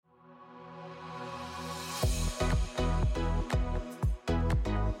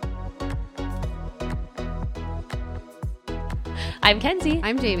I'm Kenzie.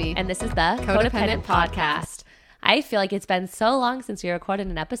 I'm Jamie. And this is the Codependent Podcast. I feel like it's been so long since we recorded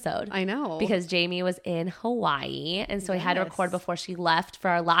an episode. I know. Because Jamie was in Hawaii. And so we had to record before she left for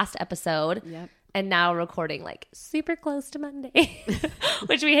our last episode. Yep. And now we're recording like super close to Monday,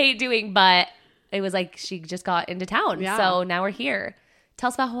 which we hate doing. But it was like she just got into town. Yeah. So now we're here. Tell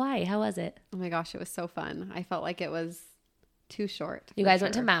us about Hawaii. How was it? Oh my gosh, it was so fun. I felt like it was too short. You guys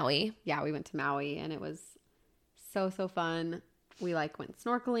went to Maui. Yeah, we went to Maui and it was so fun. We went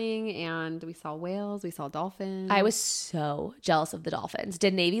snorkeling and we saw whales. We saw dolphins. I was so jealous of the dolphins.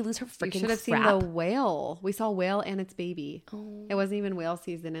 Did Navy lose her freaking crap? You should have seen the whale. We saw whale and its baby. Oh. It wasn't even whale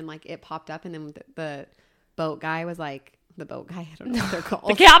season and it popped up and then the boat guy was like, the boat guy, I don't know what they're called.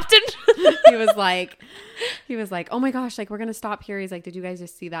 The captain? he was like, oh my gosh, we're going to stop here. He's like, did you guys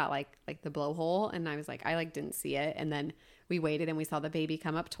just see that? Like the blowhole? And I was like, I didn't see it. And then we waited and we saw the baby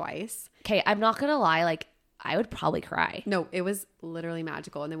come up twice. Okay, I'm not going to lie. I would probably cry. No, it was literally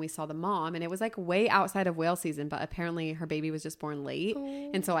magical. And then we saw the mom and it was way outside of whale season, but apparently her baby was just born late.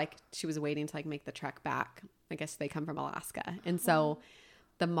 Oh. And so she was waiting to make the trek back. I guess they come from Alaska. And so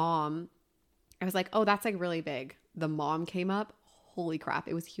the mom, I was like, oh, that's really big. The mom came up. Holy crap.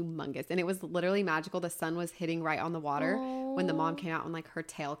 It was humongous. And it was literally magical. The sun was hitting right on the water when the mom came out and her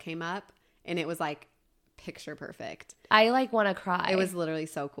tail came up and it was picture perfect. I want to cry. It was literally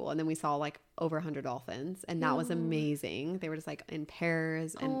so cool. And then we saw over 100 dolphins and that was amazing. They were just in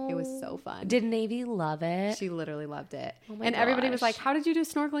pairs and it was so fun. Did Navy love it? She literally loved it. Oh my and gosh. Everybody was like, how did you do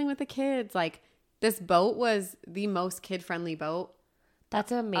snorkeling with the kids? This boat was the most kid-friendly boat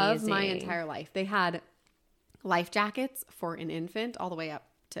that's amazing of my entire life. They had life jackets for an infant all the way up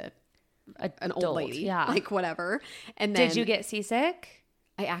to an old lady. Yeah. Whatever. And then did you get seasick?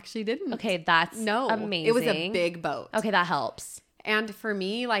 I actually didn't. Okay, that's amazing. It was a big boat. Okay, that helps. And for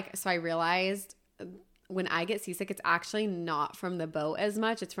me, so I realized when I get seasick, it's actually not from the boat as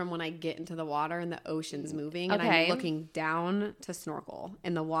much. It's from when I get into the water and the ocean's moving and I'm looking down to snorkel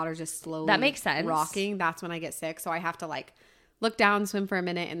and the water just slowly that makes sense. Rocking. That's when I get sick. So I have to look down, swim for a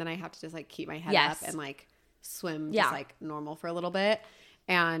minute, and then I have to just keep my head up and swim just normal for a little bit.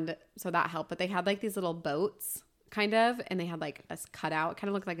 And so that helped. But they had these little boats kind of, and they had a cutout, kind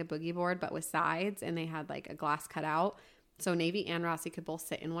of looked like a boogie board, but with sides, and they had a glass cutout. So Navy and Rossi could both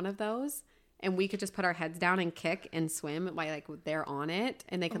sit in one of those, and we could just put our heads down and kick and swim while they're on it,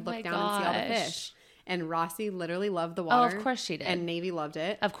 and they could look down and see all the fish. And Rossi literally loved the water. Oh, of course she did. And Navy loved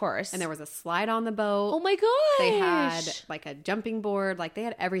it. Of course. And there was a slide on the boat. Oh my gosh. They had a jumping board. They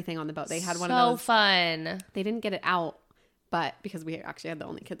had everything on the boat. They had one of those. So fun. They didn't get it out, but because we actually had the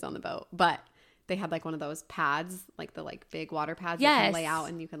only kids on the boat, but they had one of those pads, the big water pads that you can lay out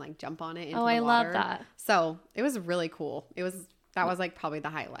and you can jump on it into the water. Love that. So it was really cool. That was probably the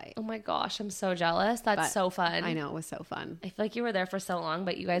highlight. Oh my gosh, I'm so jealous. That's so fun. I know, it was so fun. I feel like you were there for so long,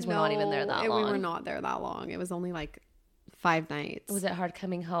 but you guys were not even there that long. We were not there that long. It was only 5 nights. Was it hard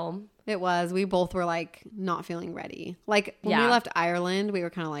coming home? It was. We both were not feeling ready. When we left Ireland, we were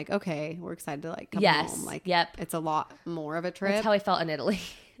kind of okay, we're excited to come home. Yep. It's a lot more of a trip. That's how I felt in Italy.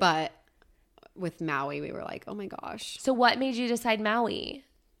 But with Maui, we were oh my gosh. So what made you decide Maui?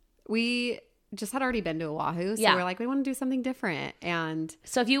 We just had already been to Oahu. So we're we want to do something different. And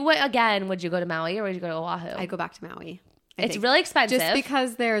so if you went again, would you go to Maui or would you go to Oahu? I'd go back to Maui. It's really expensive. Just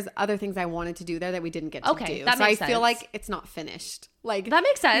because there's other things I wanted to do there that we didn't get to do. That makes sense. I feel it's not finished. That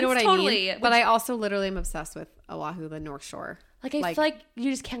makes sense. You know what totally. I mean? But I also literally am obsessed with Oahu, the North Shore. I feel like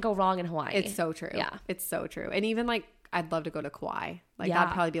you just can't go wrong in Hawaii. It's so true. Yeah. It's so true. And even I'd love to go to Kauai.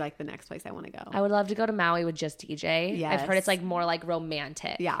 That'd probably be the next place I want to go. I would love to go to Maui with just DJ. Yes. I've heard it's more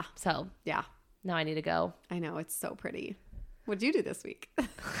romantic. Yeah. So yeah. Now I need to go. I know. It's so pretty. What'd you do this week?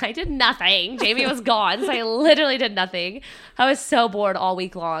 I did nothing. Jamie was gone, so I literally did nothing. I was so bored all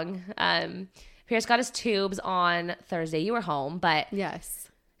week long. Pierce got his tubes on Thursday. You were home, but yes,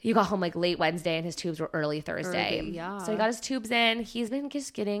 you got home late Wednesday, and his tubes were early Thursday. Yeah. So he got his tubes in. He's been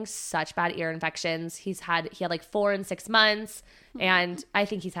just getting such bad ear infections. He had 4 in 6 months, and I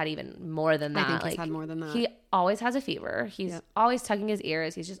think he's had even more than that. I think he's had more than that. He always has a fever. He's always tugging his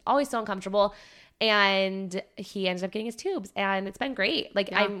ears. He's just always so uncomfortable. And he ended up getting his tubes, and it's been great.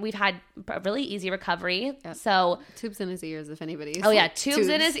 We've had a really easy recovery. Yep. So tubes in his ears, if anybody's. Oh yeah, tubes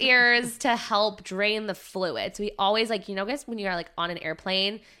in his ears to help drain the fluid. So we always guys, when you're on an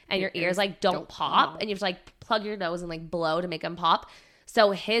airplane and your ears don't pop, and you have to plug your nose and blow to make them pop.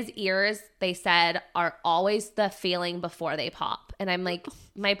 So his ears, they said, are always the feeling before they pop, and I'm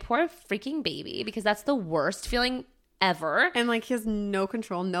my poor freaking baby, because that's the worst feeling ever. And he has no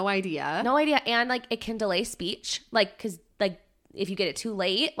control, no idea. And it can delay speech, because if you get it too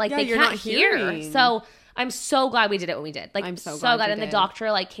late, they you're can't not hear. hearing. So I'm so glad we did it when we did. Like, I'm so glad. you And did. the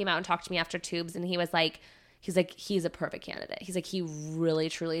doctor like came out and talked to me after tubes, and he was like, he's a perfect candidate. He's like, he really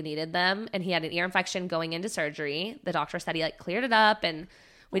truly needed them, and he had an ear infection going into surgery. The doctor said he like cleared it up, and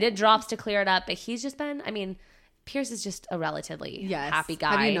we did drops to clear it up. But he's just been, I mean, Pierce is just a relatively happy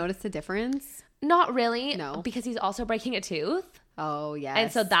guy. Have you noticed a difference? Not really. No, because he's also breaking a tooth. Oh, yes.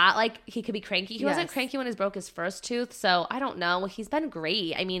 And so that, like, he could be cranky. He wasn't cranky when he broke his first tooth, so I don't know. He's been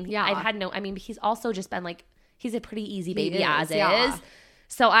great. I mean, he's also just been, like, he's a pretty easy baby as is.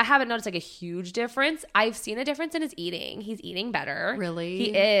 So I haven't noticed, like, a huge difference. I've seen a difference in his eating. He's eating better. Really? He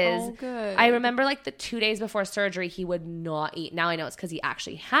is. Oh, good. I remember, like, the 2 days before surgery, he would not eat. Now I know it's because he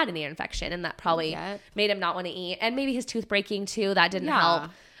actually had an ear infection, and that probably made him not want to eat. And maybe his tooth breaking, too. That didn't help.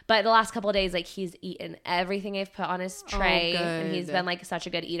 But the last couple of days, like, he's eaten everything I've put on his tray, and he's been, like, such a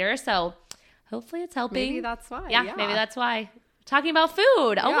good eater. So hopefully it's helping. Maybe that's why. Yeah, maybe that's why. Talking about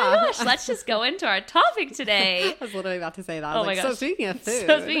food. Oh, my gosh. Let's just go into our topic today. I was literally about to say that. Oh, my gosh. So speaking of food.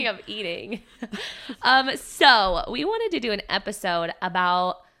 So speaking of eating. So we wanted to do an episode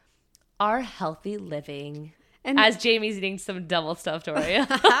about our healthy living. And as Jamie's eating some double stuffed Oreo.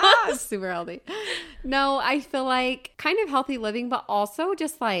 Super healthy. No, I feel like kind of healthy living, but also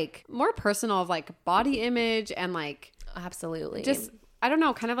just like more personal of like body image and like. Absolutely. Just, I don't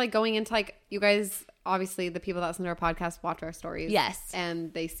know, kind of like going into like, you guys, obviously the people that listen to our podcast watch our stories. Yes.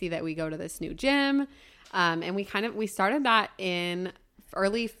 And they see that we go to this new gym. And we started that in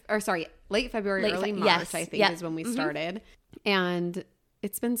late February, early March, I think is when we started. And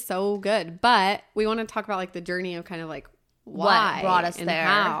it's been so good, but we want to talk about like the journey of kind of like why what brought us and there.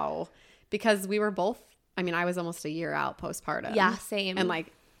 How, because we were both, I mean, I was almost a year out postpartum. Yeah, same. And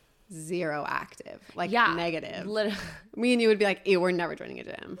like zero active, like negative. Literally. Me and you would be like, ew, we're never joining a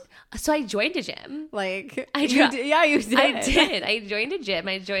gym. So I joined a gym. Like, you did. I did. I joined a gym.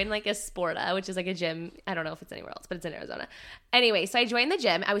 I joined like a Sporta, which is like a gym. I don't know if it's anywhere else, but it's in Arizona. Anyway, so I joined the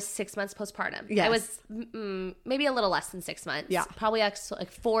gym. I was 6 months postpartum. Yes. I was maybe a little less than 6 months. Yeah. Probably like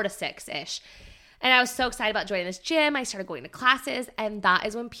 4 to 6-ish. And I was so excited about joining this gym. I started going to classes, and that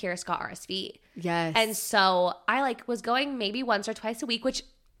is when Pierce got RSV. Yes. And so I like was going maybe once or twice a week, which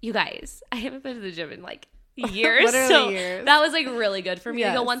you guys, I haven't been to the gym in like years. Literally years. That was like really good for me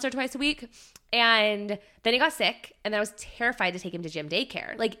to go once or twice a week. And then he got sick, and then I was terrified to take him to gym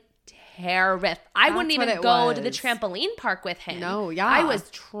daycare. Like terrified. I wouldn't even go to the trampoline park with him. No, yeah. I was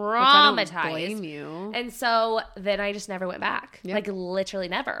traumatized. I don't blame you. And so then I just never went back. Yep. Like literally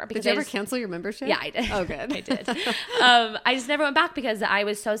never. Because did you ever cancel your membership? Yeah, I did. Oh, good. I did. I just never went back because I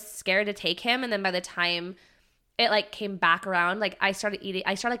was so scared to take him. And then by the time it like came back around, like I started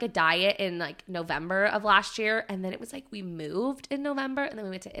like a diet in like November of last year, and then it was like we moved in November, and then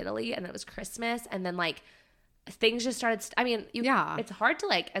we went to Italy, and then it was Christmas, and then like things just started it's hard to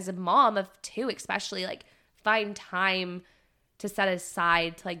like as a mom of 2 especially like find time to set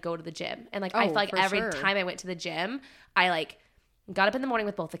aside to like go to the gym. And like I feel like every time I went to the gym, I like got up in the morning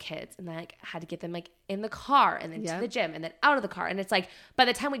with both the kids, and then like had to get them like in the car and then to the gym and then out of the car, and it's like by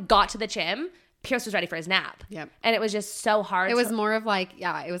the time we got to the gym, Pierce was ready for his nap. Yep. And it was just so hard. It was more of like,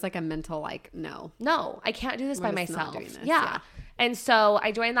 it was like a mental like, no, I can't do this by myself. This. Yeah. And so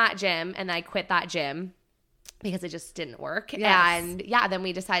I joined that gym, and I quit that gym because it just didn't work. Yes. And then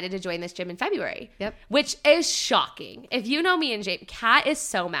we decided to join this gym in February. Yep. Which is shocking. If you know me and James, Kat is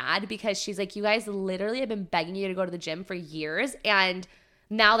so mad because she's like, you guys literally have been begging you to go to the gym for years, and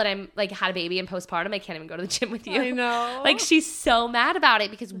now that I'm like had a baby and postpartum, I can't even go to the gym with you. I know. Like she's so mad about it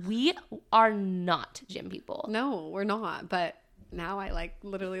because we are not gym people. No, we're not. But now I like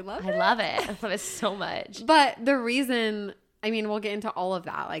literally love it. I love it. I love it so much. But the reason, I mean, we'll get into all of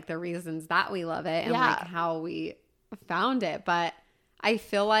that, like the reasons that we love it and like how we found it. But I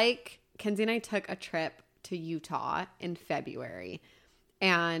feel like Kenzie and I took a trip to Utah in February.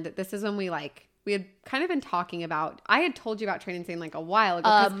 And this is when we had kind of been talking about, I had told you about Train Insane like a while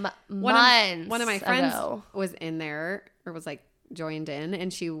ago. One of my friends was in there or was like joined in,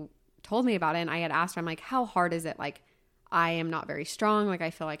 and she told me about it. And I had asked her, I'm like, how hard is it? Like, I am not very strong. Like,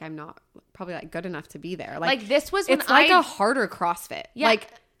 I feel like I'm not probably like good enough to be there. Like this was when it's like a harder CrossFit. Yeah. Like,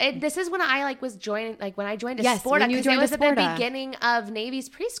 this is when I like was joining, like when I joined a yes, Sporta, because it was at the beginning of Navy's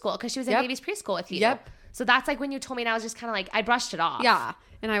preschool, because she was in Navy's preschool with you. Yep. So that's like when you told me, and I was just kind of like, I brushed it off. Yeah.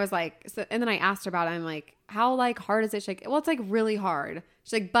 And I was like, and then I asked her about it. I'm like, how like hard is it? She's like, well, it's like really hard.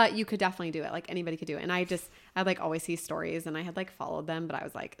 She's like, but you could definitely do it. Like anybody could do it. And I'd like always see stories, and I had like followed them, but I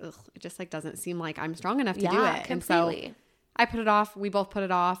was like, ugh, it just like doesn't seem like I'm strong enough to do it. Completely. And so I put it off. We both put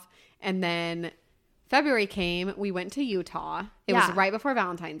it off. And then February came. We went to Utah. It was right before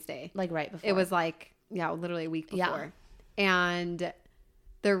Valentine's Day. Like right before. It was like, literally a week before. And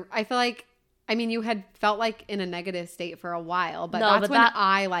I feel like I mean, you had felt like in a negative state for a while, but that's when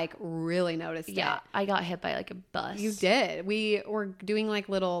I like really noticed it. Yeah, I got hit by like a bus. You did. We were doing like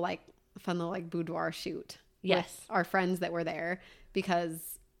little like fun little like boudoir shoot. Yes. With our friends that were there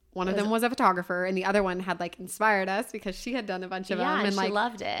because one of them was a photographer and the other one had like inspired us because she had done a bunch of them. And like, she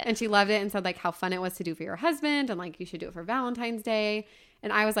loved it. And she loved it and said like how fun it was to do for your husband and like you should do it for Valentine's Day.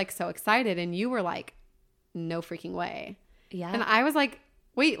 And I was like so excited and you were like, no freaking way. Yeah. And I was like,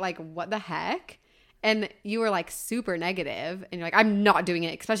 wait, like what the heck? And you were like super negative and you're like, I'm not doing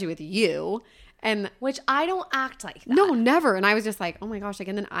it, especially with you. And which I don't act like that. No, never. And I was just like, oh my gosh. Like,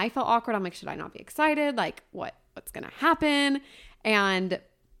 and then I felt awkward. I'm like, should I not be excited? Like what's going to happen? And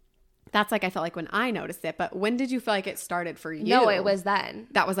that's like, I felt like when I noticed it, but when did you feel like it started for you? No, it was then.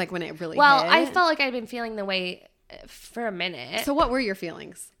 That was like when it really hit. I felt like I'd been feeling the way for a minute. So what were your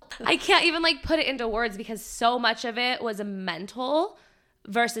feelings? I can't even like put it into words because so much of it was mental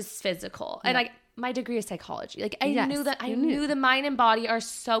versus physical. Yeah. And like my degree is psychology. Like I knew the mind and body are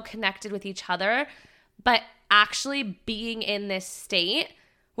so connected with each other, but actually being in this state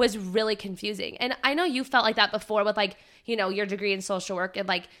was really confusing. And I know you felt like that before with like, you know, your degree in social work and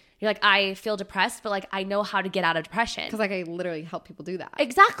like you're like, I feel depressed, but like I know how to get out of depression. Because like I literally help people do that.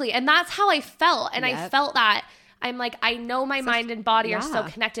 Exactly. And that's how I felt. And I felt that I'm like, I know my mind and body are so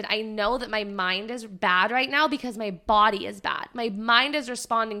connected. I know that my mind is bad right now because my body is bad. My mind is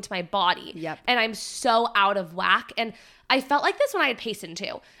responding to my body. Yep. And I'm so out of whack. And I felt like this when I had Payson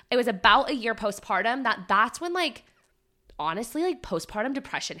too. It was about a year postpartum that's when like, honestly, like postpartum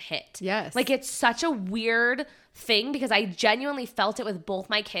depression hit. Yes. Like it's such a weird thing because I genuinely felt it with both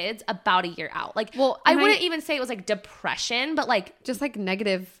my kids about a year out. Like, well, I wouldn't even say it was like depression, but like just like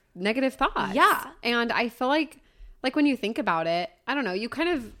negative thoughts. Yeah. And I feel like when you think about it, I don't know, you kind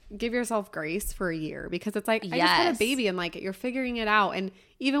of give yourself grace for a year because it's like, I just had a baby and like you're figuring it out. And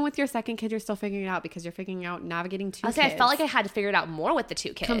even with your second kid, you're still figuring it out because you're figuring out navigating two kids. I felt like I had to figure it out more with the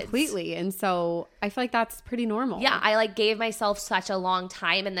two kids. Completely. And so I feel like that's pretty normal. Yeah. I like gave myself such a long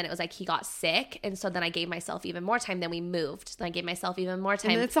time and then it was like he got sick. And so then I gave myself even more time. Then we moved. Then I gave myself even more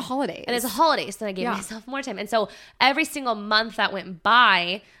time. And it's a holiday. So then I gave myself more time. And so every single month that went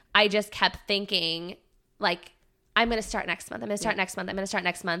by, I just kept thinking like, I'm going to start next month. I'm going to start next month. I'm going to start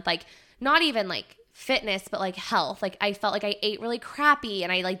next month. Like not even like fitness, but like health. Like I felt like I ate really crappy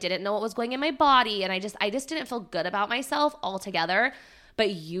and I like didn't know what was going in my body. And I just didn't feel good about myself altogether. But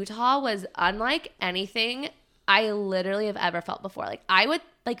Utah was unlike anything I literally have ever felt before. Like I would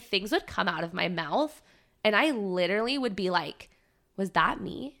like things would come out of my mouth and I literally would be like, was that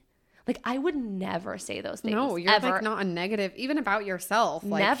me? Like I would never say those things. No, you're ever. Like not a negative, even about yourself.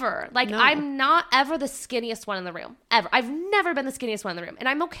 Like, never. Like no. I'm not ever the skinniest one in the room. Ever. I've never been the skinniest one in the room. And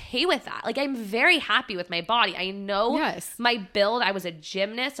I'm okay with that. Like I'm very happy with my body. I know my build. I was a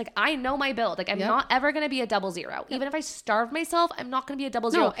gymnast. Like I know my build. Like I'm not ever going to be a 00. Even if I starve myself, I'm not going to be a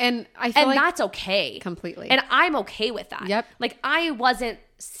 00. No, and I feel like that's okay. Completely. And I'm okay with that. Yep. Like I wasn't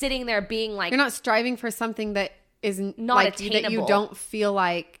sitting there being like. You're not striving for something that is not like attainable. That you don't feel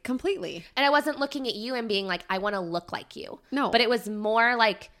like completely. And I wasn't looking at you and being like, I want to look like you. No. But it was more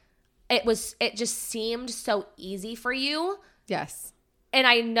like, it just seemed so easy for you. Yes. And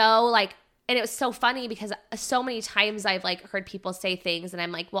I know like, and it was so funny because so many times I've like heard people say things and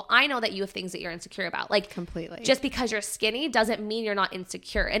I'm like, well, I know that you have things that you're insecure about. Like completely. Just because you're skinny doesn't mean you're not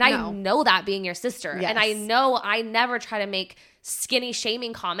insecure. And I know that being your sister. Yes. And I know I never try to make skinny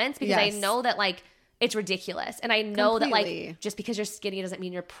shaming comments because I know that like, it's ridiculous. And I know that like just because you're skinny doesn't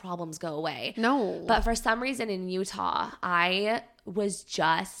mean your problems go away. No. But for some reason in Utah, I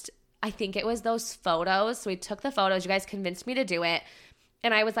think it was those photos. So we took the photos. You guys convinced me to do it.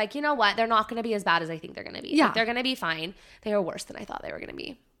 And I was like, you know what? They're not going to be as bad as I think they're going to be. Yeah. Like, they're going to be fine. They were worse than I thought they were going to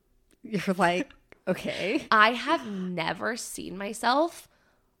be. You're like, okay. I have never seen myself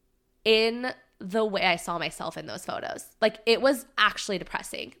in the way I saw myself in those photos. Like it was actually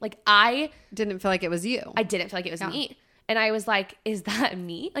depressing. Like I didn't feel like it was you. I didn't feel like it was me. And I was like, is that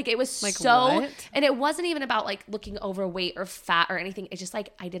me? Like it was like what? And it wasn't even about like looking overweight or fat or anything. It's just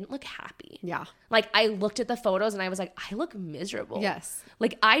like, I didn't look happy. Yeah. Like I looked at the photos and I was like, I look miserable. Yes.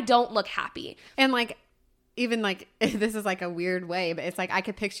 Like I don't look happy. And like, even like, this is like a weird way, but it's like, I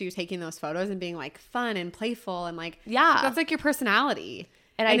could picture you taking those photos and being like fun and playful and like, that's like your personality.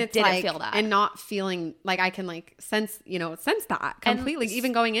 And I didn't like, feel that. And not feeling like I can like sense that completely,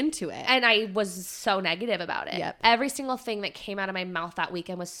 even going into it. And I was so negative about it. Yep. Every single thing that came out of my mouth that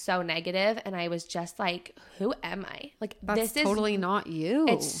weekend was so negative, and I was just like, who am I? Like, this is totally not you.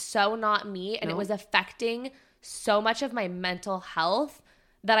 It's so not me. And it was affecting so much of my mental health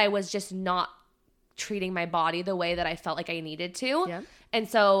that I was just not treating my body the way that I felt like I needed to. Yep. And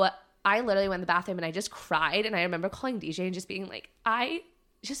so I literally went in the bathroom and I just cried. And I remember calling DJ and just being like, I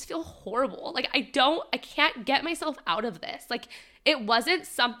just feel horrible. Like, I can't get myself out of this. Like, it wasn't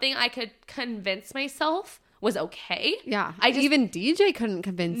something I could convince myself was okay. Yeah. Even DJ couldn't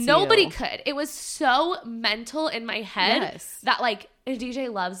convince nobody you. could. It was so mental in my head that like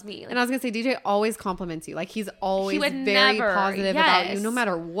DJ loves me. Like, and I was going to say, DJ always compliments you. Like, he's always very positive about you no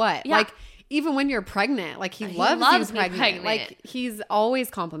matter what. Yeah. Like, even when you're pregnant, like he loves you pregnant. Like, he's always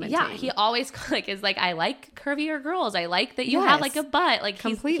complimenting. Yeah, he always like is like, I like curvier girls. I like that you have like a butt. Like,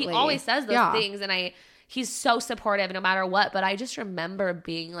 he always says those things, and he's so supportive no matter what. But I just remember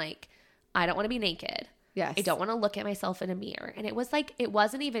being like, I don't want to be naked. Yes. I don't want to look at myself in a mirror. And it was like, it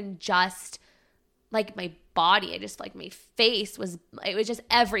wasn't even just like my body. I just like my face it was just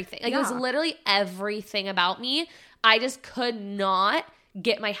everything. Like, it was literally everything about me. I just could not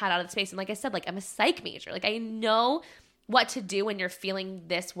get my head out of the space. And like I said, like, I'm a psych major. Like, I know what to do when you're feeling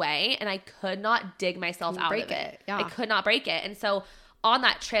this way. And I could not dig myself out of it. Yeah. I could not break it. And so on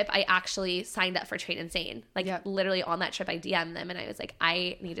that trip, I actually signed up for Train Insane. Like, literally on that trip, I DM'd them and I was like,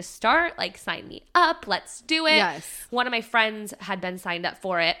 I need to start. Like, sign me up. Let's do it. Yes. One of my friends had been signed up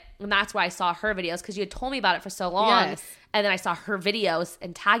for it. And that's why I saw her videos, because you had told me about it for so long. Yes. And then I saw her videos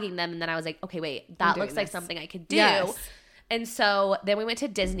and tagging them. And then I was like, okay, wait, that looks like something I could do. Yes. And so then we went to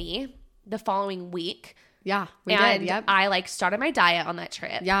Disney the following week. Yeah, we did. Yep. I like started my diet on that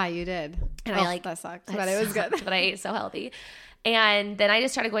trip. Yeah, you did. And I like that sucked, but it was good. But I ate so healthy. And then I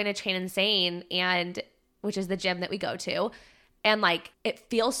just started going to Train Insane, which is the gym that we go to. And like, it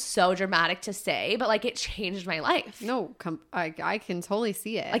feels so dramatic to say, but like, it changed my life. No, I can totally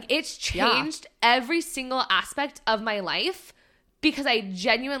see it. Like, it's changed every single aspect of my life, because I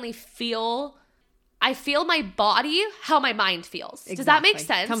genuinely feel my body how my mind feels. Exactly. Does that make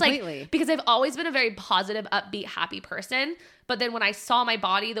sense? Completely. Like, because I've always been a very positive, upbeat, happy person. But then when I saw my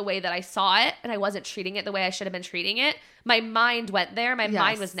body the way that I saw it, and I wasn't treating it the way I should have been treating it, my mind went there. My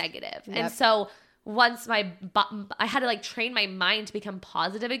mind was negative. Yep. And so once I had to like train my mind to become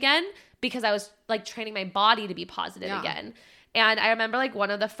positive again, because I was like training my body to be positive again. And I remember like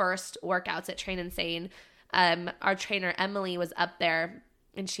one of the first workouts at Train Insane, our trainer Emily was up there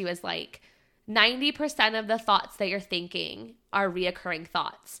and she was like, 90% of the thoughts that you're thinking are reoccurring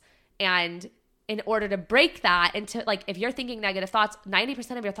thoughts. And in order to break that into, like, if you're thinking negative thoughts,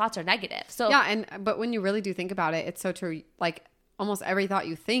 90% of your thoughts are negative. So but when you really do think about it, it's so true. Like, almost every thought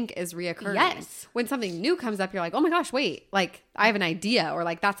you think is reoccurring. Yes. When something new comes up, you're like, oh my gosh, wait, like, I have an idea, or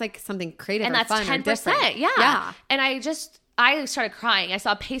like, that's like something creative and or that's fun 10%. Or different. Yeah. And I started crying. I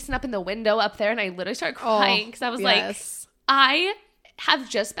saw pacing up in the window up there, and I literally started crying because I was like, I have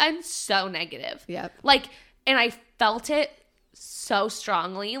just been so negative. Yep. Like, and I felt it so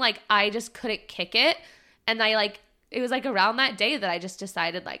strongly. Like, I just couldn't kick it. And it was like around that day that I just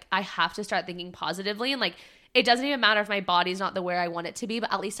decided, like, I have to start thinking positively. And like, it doesn't even matter if my body's not the way I want it to be,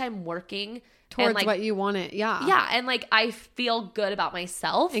 but at least I'm working towards like, what you want it. Yeah. Yeah. And like, I feel good about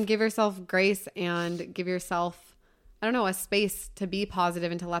myself. And give yourself grace and give yourself, I don't know, a space to be positive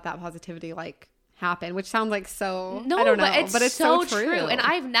and to let that positivity like happen, which sounds like I don't know, but it's so true. And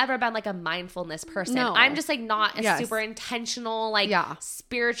I've never been like a mindfulness person. No. I'm just like not a super intentional, like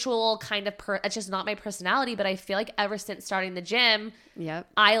spiritual kind of it's just not my personality. But I feel like ever since starting the gym,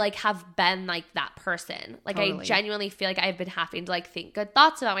 I like have been like that person. Like, totally. I genuinely feel like I've been having to like think good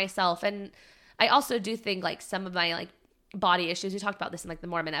thoughts about myself. And I also do think like some of my like body issues, we talked about this in like the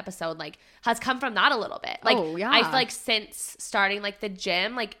Mormon episode, like has come from that a little bit. Like, I feel like since starting like the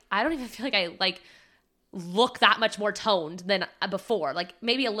gym, like I don't even feel like I like look that much more toned than before. Like,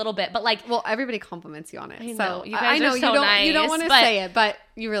 maybe a little bit, but like, well, everybody compliments you on it. I know. So You guys are so nice. You don't want to say it, but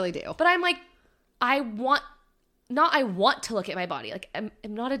you really do. But I'm like, I want to look at my body. Like, I'm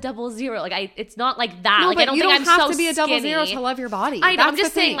not a 00. Like, it's not like that. No, like, I don't think I'm so have to be a skinny. 00 to love your body. I know. I'm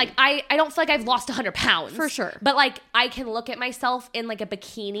just saying, like, I don't feel like I've lost 100 pounds. For sure. But like, I can look at myself in like a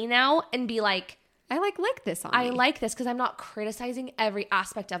bikini now and be like, I like this on me. I like this because I'm not criticizing every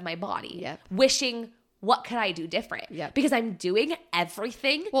aspect of my body. Yep. Wishing, what could I do different? Yep. Because I'm doing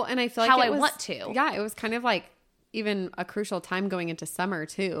everything well, and I feel like how I want to. Yeah, it was kind of like even a crucial time going into summer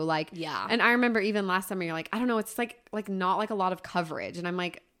too. Like, yeah. And I remember even last summer, you're like, I don't know, it's like not like a lot of coverage. And I'm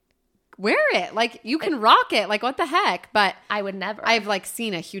like, wear it. Like, you can rock it. Like, what the heck? But I would never. I've like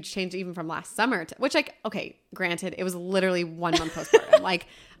seen a huge change even from last summer, which like, okay, granted, it was literally 1 month postpartum. Like,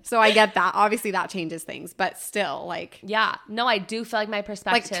 so I get that. Obviously that changes things, but still like. Yeah. No, I do feel like my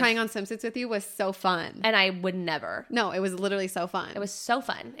perspective. Like, trying on swimsuits with you was so fun. And I would never. No, it was literally so fun. It was so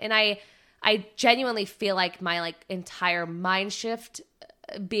fun. And I genuinely feel like my like entire mind shift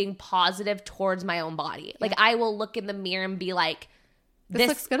being positive towards my own body. Like, I will look in the mirror and be like, this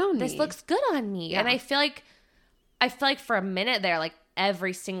looks good on me. This looks good on me. Yeah. And I feel like for a minute there, like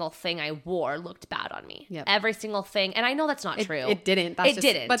every single thing I wore looked bad on me. Yep. Every single thing. And I know that's not true. It didn't.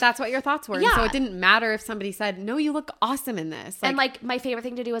 Didn't. But that's what your thoughts were. Yeah. So it didn't matter if somebody said, no, you look awesome in this. And like my favorite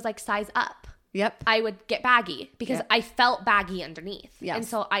thing to do is like size up. Yep. I would get baggy because I felt baggy underneath. Yes. And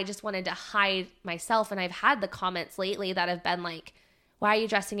so I just wanted to hide myself. And I've had the comments lately that have been like, why are you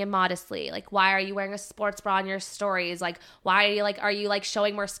dressing immodestly? Like, why are you wearing a sports bra on your stories? Like, why are you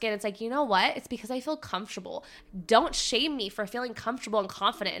showing more skin? It's like, you know what? It's because I feel comfortable. Don't shame me for feeling comfortable and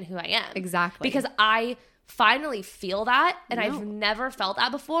confident in who I am. Exactly. Because I finally feel that, and I've never felt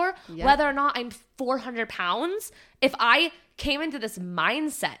that before. Yep. Whether or not I'm 400 pounds, if I came into this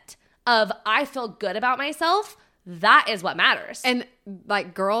mindset of I feel good about myself, that is what matters. And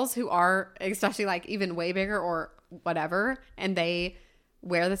like girls who are, especially like even way bigger or whatever, and they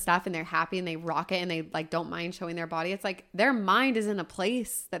wear the stuff and they're happy and they rock it and they like don't mind showing their body, it's like their mind is in a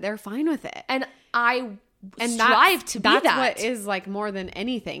place that they're fine with it. And I strive to be that. That's what is like more than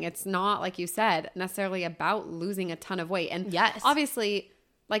anything. It's not, like you said, necessarily about losing a ton of weight. And obviously,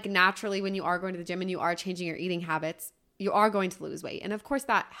 like naturally when you are going to the gym and you are changing your eating habits, you are going to lose weight. And of course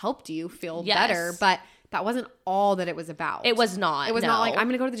that helped you feel better, but that wasn't all that it was about. It was not. It was not like, I'm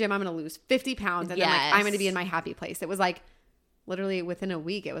going to go to the gym, I'm going to lose 50 pounds and then like I'm going to be in my happy place. It was like literally within a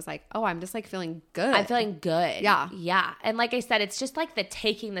week, it was like, oh, I'm just like feeling good. I'm feeling good. Yeah. Yeah. And like I said, it's just like the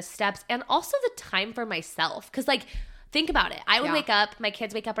taking the steps and also the time for myself. Cause like, think about it. I would wake up, my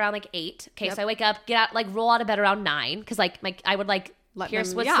kids wake up around like 8. Okay. So I wake up, get out, like roll out of bed around 9. Cause like I would like,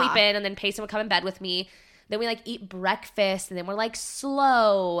 Pierce would sleep in and then Payson would come in bed with me. Then we like eat breakfast and then we're like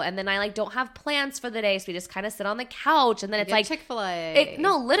slow. And then I like don't have plans for the day. So we just kind of sit on the couch and then it's like Chick-fil-A.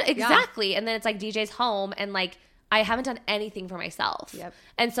 Exactly. And then it's like DJ's home and like, I haven't done anything for myself. Yep.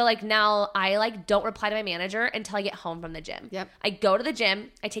 And so like now I like don't reply to my manager until I get home from the gym. Yep. I go to the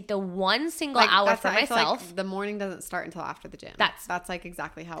gym. I take the one single hour for myself. Like the morning doesn't start until after the gym. That's like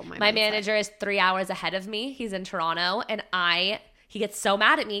exactly how my manager is 3 hours ahead of me. He's in Toronto and he gets so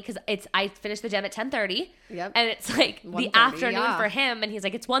mad at me because I finish the gym at 10:30. Yep. And it's like the afternoon for him. And he's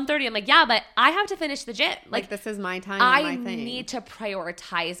like, it's 1:30. I'm like, yeah, but I have to finish the gym. Like this is my time. I need to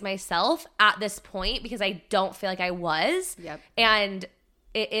prioritize myself at this point because I don't feel like I was. Yep. And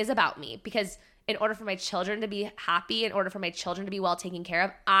it is about me because in order for my children to be happy, in order for my children to be well taken care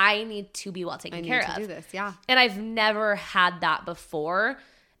of, I need to be well taken care of. I need to do this, yeah. And I've never had that before.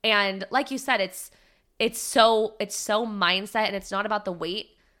 And like you said, it's so mindset and it's not about the weight,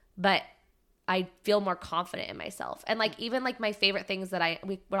 but I feel more confident in myself. And like even like my favorite things that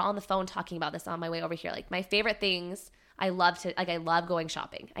we're on the phone talking about this on my way over here. Like my favorite things, I love going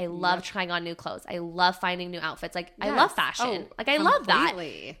shopping. I love trying on new clothes. I love finding new outfits. Like I love fashion. I love that.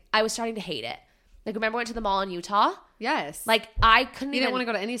 I was starting to hate it. Like remember I went to the mall in Utah? Yes. Like I couldn't You didn't want to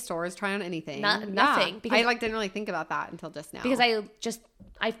go to any stores, try on anything. Nothing. Because I like didn't really think about that until just now. Because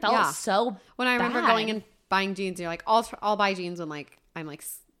I felt so when I remember going and buying jeans, you're like, I'll buy jeans when like I'm like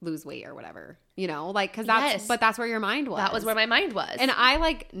lose weight or whatever, you know, like because that's where your mind was. That was where my mind was, and I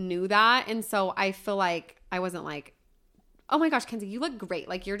like knew that, and so I feel like I wasn't like, oh my gosh, Kenzie, you look great,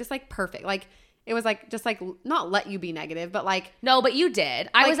 like you're just like perfect, like it was like just like not let you be negative, but like no, but you did.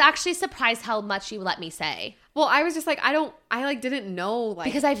 I was actually surprised how much you let me say. Well, I was just like, I didn't know, like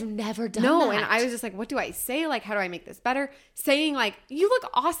because I've never done that. And I was just like, what do I say? Like, how do I make this better? Saying like, you look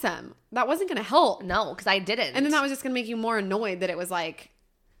awesome. That wasn't going to help. No, because I didn't. And then that was just going to make you more annoyed that it was like,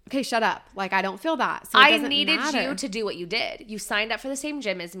 okay, shut up. Like, I don't feel that. So I needed you to do what you did. You signed up for the same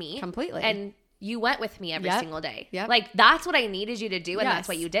gym as me. Completely. And you went with me every single day. Yep. Like that's what I needed you to do, and that's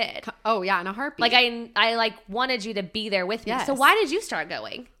what you did. Oh yeah, in a heartbeat. Like I like wanted you to be there with me. Yes. So why did you start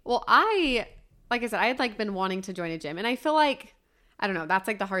going? Well, like I said, I had like been wanting to join a gym, and I feel like I don't know. That's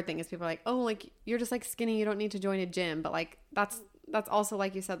like the hard thing is people are like, oh, like you're just like skinny, you don't need to join a gym. But like that's also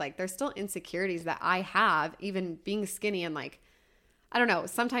like you said, like there's still insecurities that I have, even being skinny, and like I don't know.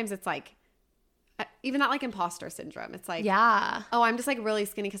 Sometimes it's like. Even that like imposter syndrome. It's like, yeah, oh, I'm just like really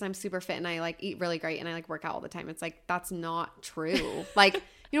skinny because I'm super fit and I like eat really great and I like work out all the time. It's like, that's not true. Like,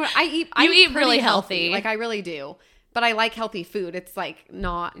 you know what? I eat really healthy. Like I really do. But I like healthy food. It's like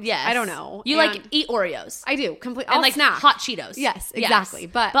not, yes. I don't know. You like eat Oreos. I do completely. And like snack. hot Cheetos. Yes, exactly.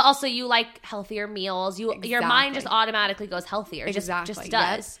 Yes. But also you like healthier meals. Your mind just automatically goes healthier. Exactly. Just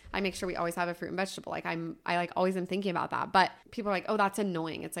does. Yep. I make sure we always have a fruit and vegetable. Like I like always am thinking about that. But people are like, oh, that's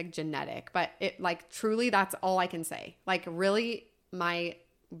annoying. It's like genetic. But it like truly that's all I can say. Like really my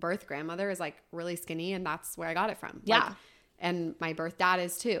birth grandmother is like really skinny and that's where I got it from. Yeah. Like, and my birth dad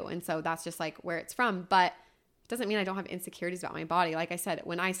is too. And so that's just like where it's from. But doesn't mean I don't have insecurities about my body. Like I said,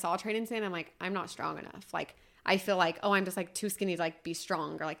 when I saw Trade Insane, I'm like, I'm not strong enough. Like I feel like, oh, I'm just like too skinny to like be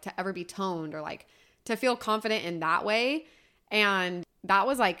strong or like to ever be toned or like to feel confident in that way. And that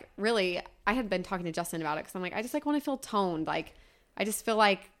was like really, I had been talking to Justin about it because I'm like, I just like want to feel toned. Like, I just feel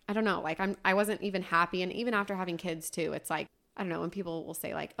like, I don't know, like I wasn't even happy. And even after having kids too, it's like, I don't know, when people will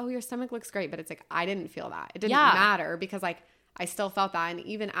say like, oh, your stomach looks great, but it's like, I didn't feel that. It didn't matter because like I still felt that. And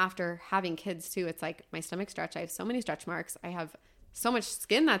even after having kids too, it's like my stomach stretched. I have so many stretch marks. I have so much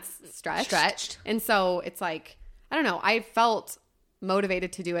skin that's stretched. And so it's like, I don't know, I felt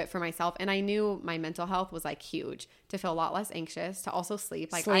motivated to do it for myself. And I knew my mental health was like huge, to feel a lot less anxious, to also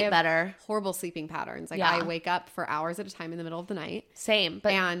sleep. Like I have better. Horrible sleeping patterns. Like I wake up for hours at a time in the middle of the night. Same.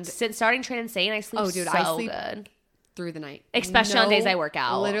 But and since starting Train Insane, I sleep I sleep good through the night. Especially on days I work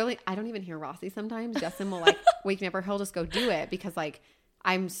out. Literally, I don't even hear Rossi sometimes. Justin will like wake me up or he'll just go do it because like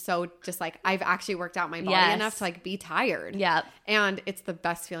I'm so just like I've actually worked out my body enough to like be tired. Yeah. And it's the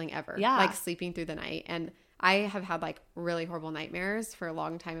best feeling ever. Yeah. Like sleeping through the night. And I have had like really horrible nightmares for a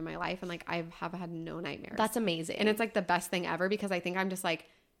long time in my life. And like I have had no nightmares. That's amazing. And it's like the best thing ever because I think I'm just like,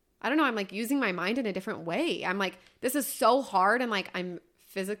 I don't know. I'm like using my mind in a different way. I'm like, this is so hard. And like, I'm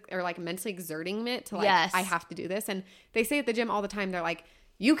physically or like mentally exerting it to like, I have to do this. And they say at the gym all the time, they're like,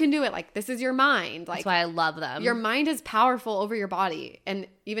 you can do it. Like, this is your mind. Like, that's why I love them. Your mind is powerful over your body. And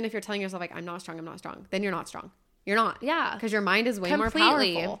even if you're telling yourself like, I'm not strong, then you're not strong. You're not. Yeah. Because your mind is way more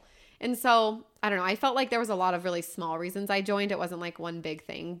powerful. And so I don't know. I felt like there was a lot of really small reasons I joined. It wasn't like one big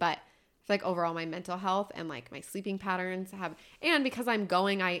thing, but I feel like overall my mental health and like my sleeping patterns and because I'm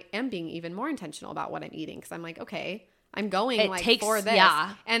going, I am being even more intentional about what I'm eating. Cause I'm like, okay, I'm going for this.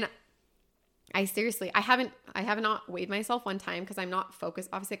 Yeah. And I seriously, I have not weighed myself one time because I'm not focused.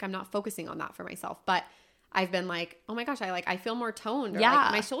 Obviously like I'm not focusing on that for myself, but I've been like, oh my gosh, I feel more toned or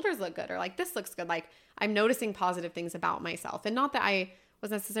like my shoulders look good or like this looks good. Like I'm noticing positive things about myself and not that I was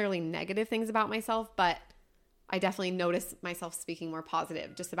necessarily negative things about myself, but I definitely noticed myself speaking more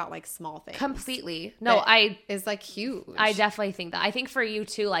positive just about like small things. Completely. No, is like huge. I definitely think that. I think for you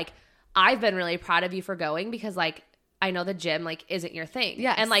too, like I've been really proud of you for going because like I know the gym like isn't your thing.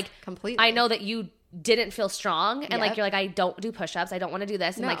 Yeah. And like completely. I know that you didn't feel strong and like you're like, I don't do push-ups. I don't want to do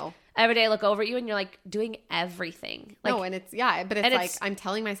this. And like every day I look over at you and you're like doing everything. Like, no, and it's but it's like I'm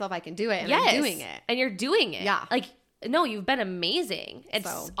telling myself I can do it and I'm doing it. And you're doing it. Yeah. Like no, you've been amazing.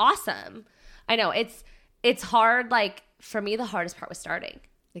 It's awesome. I know it's hard. Like for me, the hardest part was starting.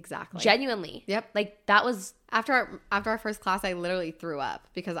 Exactly. Genuinely. Yep. Like that was after our first class, I literally threw up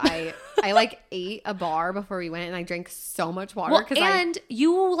because I like ate a bar before we went and I drank so much water. Well, and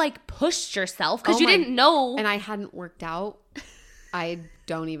you like pushed yourself because you didn't know. And I hadn't worked out. I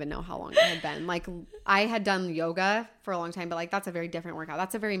don't even know how long it had been. Like I had done yoga for a long time, but like that's a very different workout.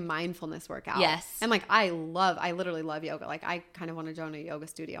 That's a very mindfulness workout. Yes. And like I literally love yoga. Like I kind of want to join a yoga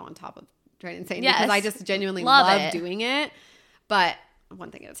studio on top of Train Insane because I just genuinely love doing it. But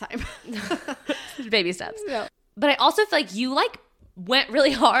one thing at a time. Baby steps. Yeah. But I also feel like you like went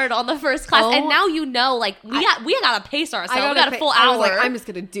really hard on the first class and now you know like we gotta pace ourselves. We got a full hour. I was like, I'm just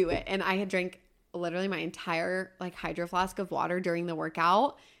gonna do it. And I had drank literally my entire like hydro flask of water during the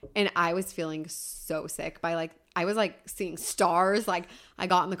workout and I was feeling so sick by like I was like seeing stars. Like I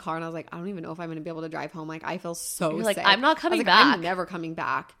got in the car and I was like, I don't even know if I'm gonna be able to drive home. Like I feel so sick. Like I'm not coming back. I'm never coming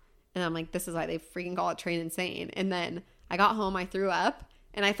back. And I'm like, this is why they freaking call it Train Insane. And then I got home, I threw up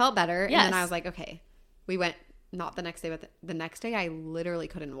and I felt better. Yes. And then I was like, okay, we went not the next day, but the next day I literally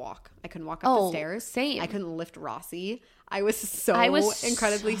couldn't walk. I couldn't walk up the stairs. Same. I couldn't lift Rossi. I was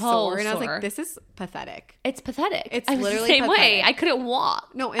incredibly sore. And I was like, this is pathetic. It's pathetic. It's literally the same pathetic. Way. I couldn't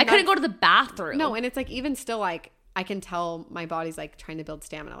walk. No, I couldn't go to the bathroom. No, and it's like even still like I can tell my body's like trying to build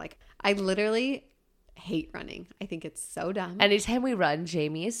stamina. Like I literally hate running. I think it's so dumb. Anytime we run,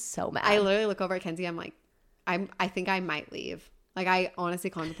 Jamie is so mad. I literally look over at Kenzie. I'm like, I think I might leave. Like I honestly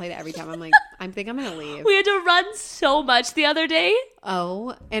contemplate it every time. I'm like, I think I'm gonna leave. We had to run so much the other day.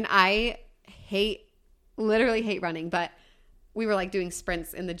 Oh, and I literally hate running, but we were like doing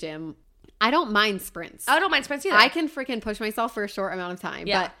sprints in the gym. I don't mind sprints. I don't mind sprints either. I can freaking push myself for a short amount of time.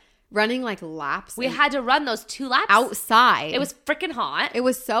 Yeah. But running like laps. We had to run those 2 laps outside. It was freaking hot. It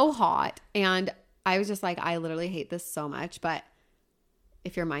was so hot. And I was just like, I literally hate this so much. But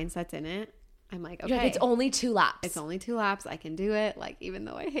if your mindset's in it, I'm like, okay. It's only 2 laps. It's only 2 laps. I can do it. Like, even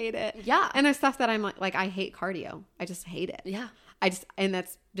though I hate it. Yeah. And there's stuff that I'm like, I hate cardio. I just hate it. Yeah. And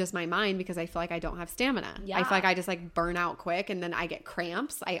that's just my mind because I feel like I don't have stamina. Yeah. I feel like I just like burn out quick and then I get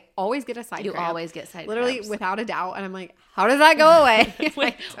cramps. I always get a side cramp. You always get side literally cramps. Without a doubt. And I'm like, how does that go away?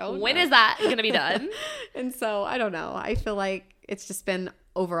 When is that going to be done? And so I don't know. I feel like it's just been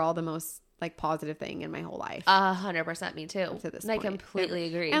overall the most like positive thing in my whole life. 100%, me too. To this point. I completely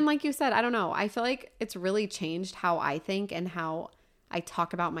agree. And like you said, I don't know. I feel like it's really changed how I think and how I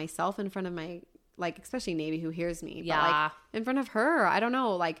talk about myself in front of my, like, especially Navy who hears me. Yeah. But like in front of her, I don't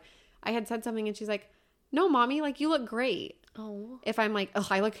know. Like I had said something and she's like, no, mommy, like you look great. Oh. If I'm like, ugh,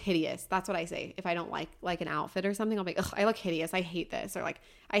 I look hideous. That's what I say. If I don't like an outfit or something, I'll be like, ugh, I look hideous. I hate this. Or like,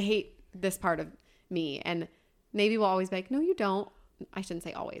 I hate this part of me. And Navy will always be like, no, you don't. I shouldn't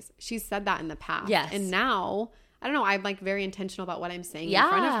say always. She's said that in the past. Yes. And now, I don't know, I'm like very intentional about what I'm saying in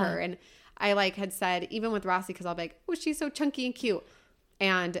front of her. And I like had said, even with Rossi, because I'll be like, oh, she's so chunky and cute.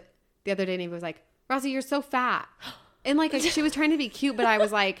 And the other day, Navy was like, Rossi, you're so fat. And like she was trying to be cute, but I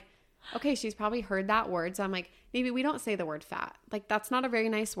was like, okay, she's probably heard that word. So I'm like, maybe we don't say the word fat. Like, that's not a very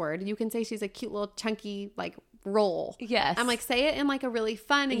nice word. You can say she's a cute little chunky, like, roll. Yes. I'm like, say it in like a really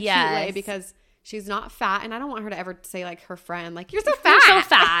fun and cute way because she's not fat. And I don't want her to ever say like her friend, like, you're so fat. You're so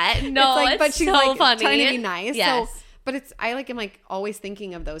fat. No, it's like, but she's so like funny. trying to be nice. Yes. So, but it's, I like, am like always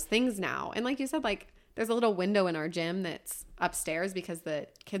thinking of those things now. And like you said, like, there's a little window in our gym that's upstairs because the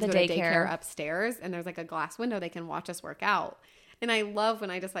kids go to daycare upstairs. And there's like a glass window they can watch us work out. And I love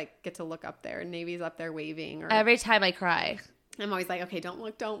when I just like get to look up there and Navy's up there waving. Or every time I cry. I'm always like, okay, don't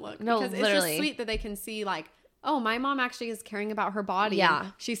look. No, because literally. It's just sweet that they can see like, oh, my mom actually is caring about her body.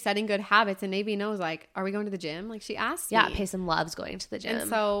 Yeah. She's setting good habits. And Navy knows like, are we going to the gym? Like she asked me. Yeah, Payson loves going to the gym. And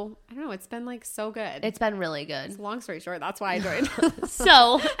so, I don't know, it's been like so good. It's been really good. It's long story short, that's why I joined.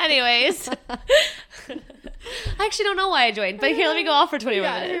 So, anyways. I actually don't know why I joined, but here, let me go off for 20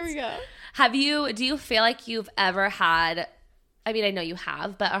 minutes. Here we go. Do you feel like you've ever had, I mean, I know you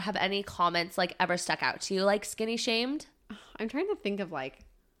have, but have any comments like ever stuck out to you, like skinny shamed? I'm trying to think of like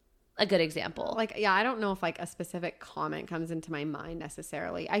a good example. Like, yeah, I don't know if like a specific comment comes into my mind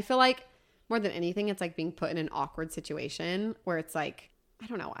necessarily. I feel like more than anything, it's like being put in an awkward situation where it's like, I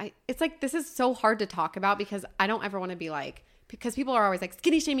don't know. It's like, this is so hard to talk about because I don't ever want to be like, because people are always like,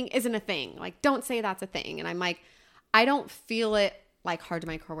 skinny shaming isn't a thing. Like, don't say that's a thing. And I'm like, I don't feel it like hard to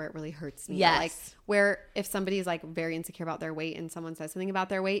my core where it really hurts me. Yes. Like where if somebody is like very insecure about their weight and someone says something about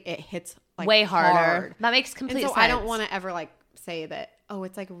their weight, it hits like way harder. Hard. That makes complete sense. I don't want to ever like say that, oh,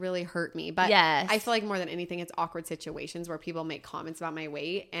 it's like really hurt me. But yes. I feel like more than anything, it's awkward situations where people make comments about my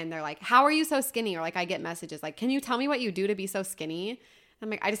weight and they're like, how are you so skinny? Or like I get messages like, can you tell me what you do to be so skinny? I'm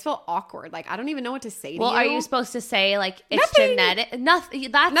like, I just feel awkward. Like, I don't even know what to say to you. Well, are you supposed to say, like, it's genetic?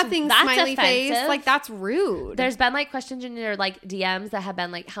 Nothing. Nothing smiley offensive. Face. Like, that's rude. There's been, like, questions in your, like, DMs that have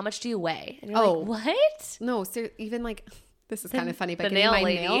been, like, how much do you weigh? And you're like, what? No, so even, like, this is kind of funny, but getting my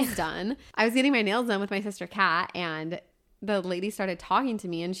nails done. I was getting my nails done with my sister, Kat, and the lady started talking to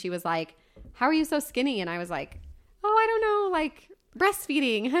me, and she was like, how are you so skinny? And I was like, oh, I don't know, like,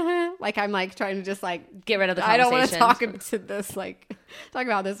 breastfeeding. Like I'm like trying to just like get rid of the conversation. I don't want to talk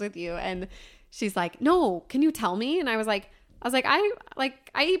about this with you. And she's like, no, can you tell me? And I was like, I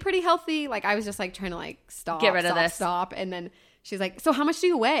eat pretty healthy. Like I was just like trying to like get rid of this. And then she's like, so how much do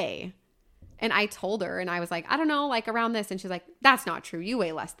you weigh? And I told her and I was like, I don't know, like around this. And she's like, that's not true. You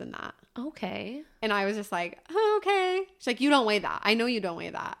weigh less than that. Okay. And I was just like, oh, okay. She's like, you don't weigh that. I know you don't weigh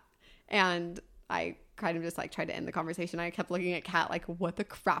that. And I kind of just like tried to end the conversation. I kept looking at Kat like, what the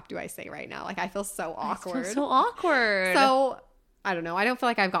crap do I say right now? Like I feel so awkward. I feel so awkward. So I don't know. I don't feel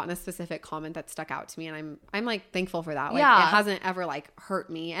like I've gotten a specific comment that stuck out to me, and I'm like thankful for that. Like it hasn't ever like hurt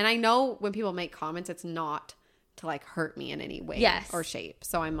me. And I know when people make comments, it's not to like hurt me in any way or shape.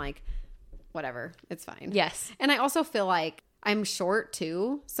 So I'm like, whatever, it's fine. Yes. And I also feel like I'm short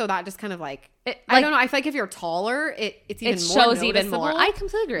too, so that just kind of like I don't know. I feel like if you're taller, it's even more noticeable. Even more. I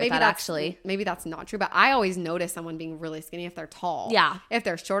completely agree with that. Actually, maybe that's not true, but I always notice someone being really skinny if they're tall. Yeah. If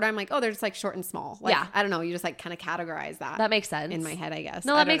they're short, I'm like, oh, they're just like short and small. Like, yeah. I don't know. You just like kind of categorize that. That makes sense in my head, I guess.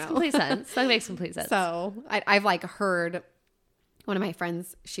 No, that makes complete sense. That makes complete sense. So I've like heard one of my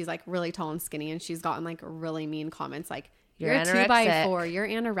friends. She's like really tall and skinny, and she's gotten like really mean comments like, "You're a 2x4. You're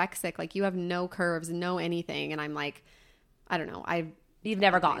anorexic. Like you have no curves, no anything." And I'm like, I don't know. You've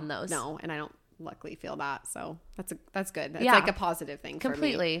never gotten those. No, and I don't luckily feel that. So that's good. That's like a positive thing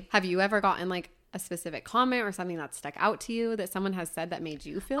completely. For me. Have you ever gotten like a specific comment or something that stuck out to you that someone has said that made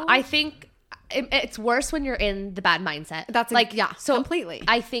you feel? I think it's worse when you're in the bad mindset. That's like, so completely.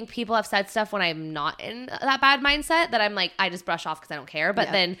 I think people have said stuff when I'm not in that bad mindset that I'm like, I just brush off because I don't care.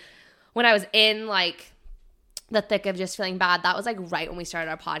 But then when I was in like the thick of just feeling bad, that was like right when we started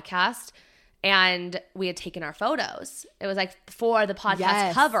our podcast. And we had taken our photos. It was like for the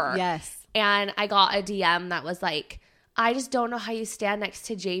podcast cover. Yes. And I got a DM that was like, I just don't know how you stand next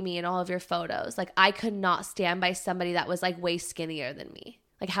to Jamie in all of your photos. Like I could not stand by somebody that was like way skinnier than me.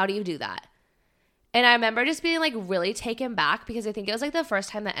 Like how do you do that? And I remember just being like really taken back because I think it was like the first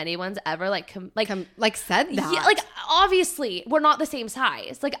time that anyone's ever like said that. Yeah, like obviously we're not the same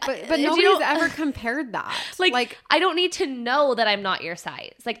size. Like, but nobody's ever compared that. Like I don't need to know that I'm not your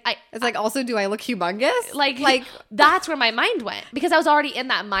size. Like it's like, also, do I look humongous? Like that's where my mind went because I was already in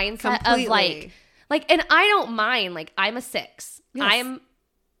that mindset completely. Of like, and I don't mind. Like I'm a 6. Yes. I'm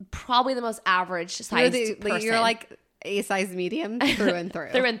probably the most average size person. You're like a size medium through and through.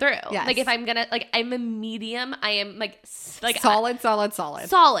 Through and through. Yes. Like if I'm gonna, like I'm a medium. I am like solid.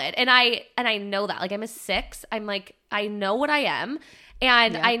 And I know that. Like I'm a 6. I'm like, I know what I am.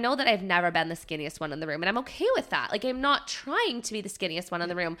 And I know that I've never been the skinniest one in the room. And I'm okay with that. Like I'm not trying to be the skinniest one in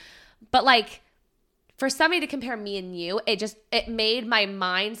the room. But like for somebody to compare me and you, it made my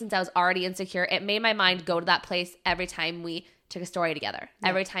mind, since I was already insecure, it made my mind go to that place every time we took a story together,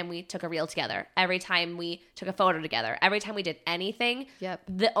 every time we took a reel together, every time we took a photo together, every time we did anything.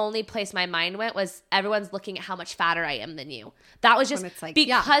 The only place my mind went was everyone's looking at how much fatter I am than you. That was just like,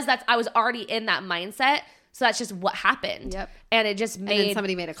 because I was already in that mindset. So that's just what happened. And it just made. And then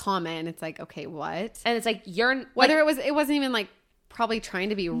somebody made a comment and it's like, okay, what? And it's like, you're. Whether it wasn't even like probably trying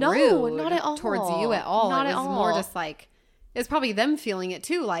to be rude. Not at all. Towards you at all. Not it was at all. More just like, it's probably them feeling it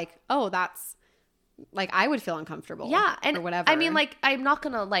too. Like, oh, that's. Like I would feel uncomfortable. Yeah. And or whatever. I mean, like, I'm not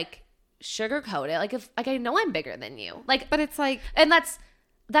going to like sugarcoat it. Like if, like I know I'm bigger than you. Like, but it's like, and that's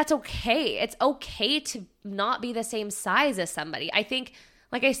okay. It's okay to not be the same size as somebody. I think,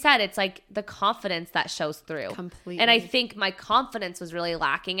 like I said, it's like the confidence that shows through. Completely. And I think my confidence was really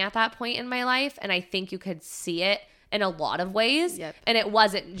lacking at that point in my life. And I think you could see it in a lot of ways. And it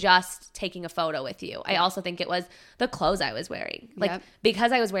wasn't just taking a photo with you. I also think it was the clothes I was wearing. Like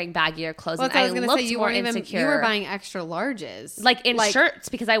because I was wearing baggier clothes, and I looked more insecure. You were buying extra larges. Like in shirts,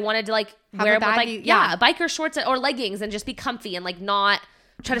 because I wanted to like wear baggy, with like biker shorts or leggings and just be comfy and like not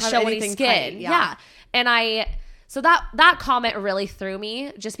try to show any skin. Tight, And so that comment really threw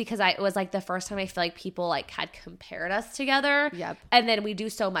me, just because it was like the first time I feel like people like had compared us together. And then we do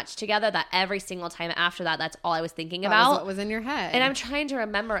so much together that every single time after that, that's all I was thinking about. Was what was in your head. And I'm trying to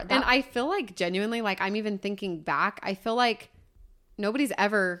remember that. And I feel like genuinely, like I'm even thinking back, I feel like nobody's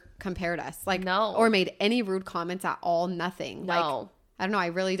ever compared us. Like no. Or made any rude comments at all. Nothing. No. Like, I don't know. I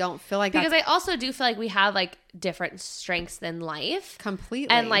really don't feel like because I also do feel like we have like different strengths in life.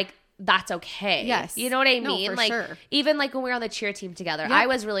 Completely. And like, that's okay. Yes. You know what I mean? No, for like sure. Even like when we were on the cheer team together, I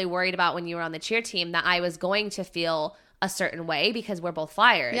was really worried about when you were on the cheer team that I was going to feel a certain way because we're both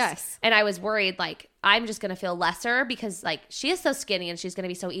flyers. Yes. And I was worried like I'm just going to feel lesser because like she is so skinny and she's going to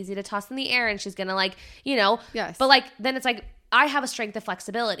be so easy to toss in the air and she's going to like, you know. Yes. But like then it's like I have a strength of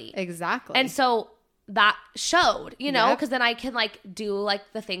flexibility. Exactly. And so that showed, you know, because then I can like do like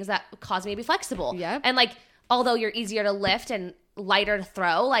the things that cause me to be flexible. And like although you're easier to lift and lighter to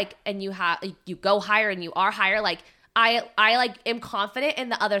throw, like, and you go higher and you are higher, like I like am confident in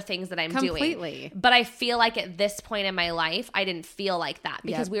the other things that I'm doing. But I feel like at this point in my life, I didn't feel like that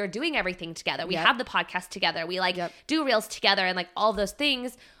because we were doing everything together. We have the podcast together. We like do reels together and like all those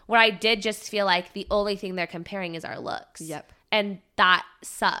things where I did just feel like the only thing they're comparing is our looks. And that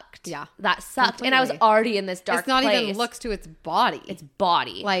sucked. That sucked. Completely. And I was already in this dark place. It's not even looks to its body. It's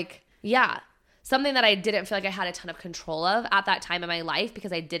body. Like, something that I didn't feel like I had a ton of control of at that time in my life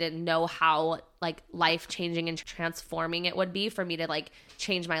because I didn't know how like life changing and transforming it would be for me to like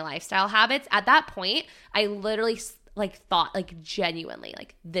change my lifestyle habits. At that point, I literally like thought like genuinely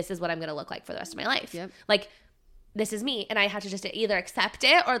like this is what I'm going to look like for the rest of my life. Like this is me, and I had to just either accept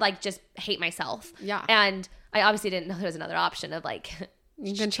it or like just hate myself. And I obviously didn't know there was another option of like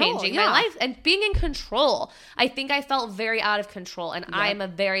changing my life and being in control. I think I felt very out of control, and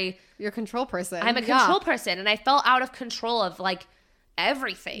you're a control person. I'm a control person, and I felt out of control of like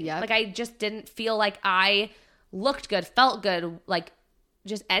everything. Like I just didn't feel like I looked good, felt good, like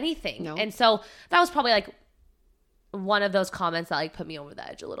just anything. And so that was probably like one of those comments that like put me over the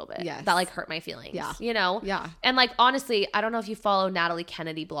edge a little bit. That like hurt my feelings. You know? And like honestly, I don't know if you follow Natalie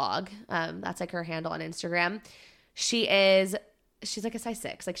Kennedy blog. That's like her handle on Instagram. She's like a size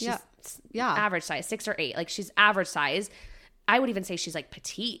 6. Like she's average size, 6 or 8. Like she's average size. I would even say she's like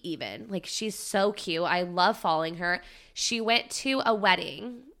petite even. Like she's so cute. I love following her. She went to a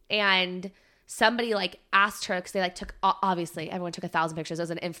wedding and somebody like asked her, because they like took, obviously everyone took 1,000 pictures. It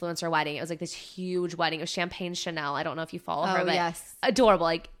was an influencer wedding. It was like this huge wedding. It was Champagne Chanel. I don't know if you follow her, but adorable.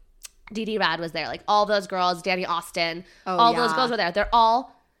 Like Dee Rad was there. Like all those girls, Danny Austin, all those girls were there. They're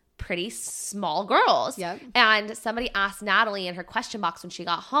all pretty small girls. And somebody asked Natalie in her question box when she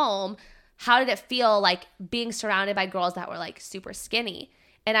got home, how did it feel like being surrounded by girls that were like super skinny?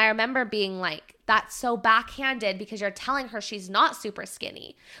 And I remember being like, that's so backhanded because you're telling her she's not super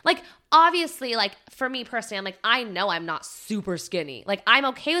skinny. Like, obviously, like, for me personally, I'm like, I know I'm not super skinny. Like, I'm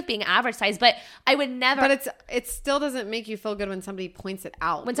okay with being average size, but I would never. But it still doesn't make you feel good when somebody points it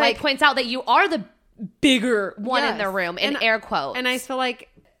out. When somebody points out that you are the bigger one in the room, in air quotes. And I feel like,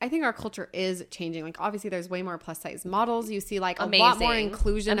 I think our culture is changing. Like, obviously, there's way more plus size models. You see, like, a lot more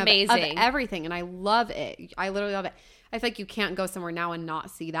inclusion of everything. And I love it. I literally love it. I feel like you can't go somewhere now and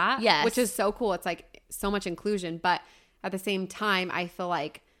not see that. Yes. Which is so cool. It's like so much inclusion. But at the same time, I feel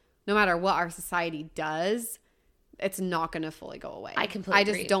like no matter what our society does, it's not going to fully go away. I completely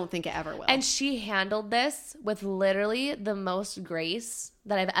agree. I just don't think it ever will. And she handled this with literally the most grace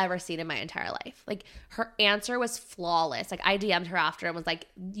that I've ever seen in my entire life. Like, her answer was flawless. Like, I DM'd her after and was like,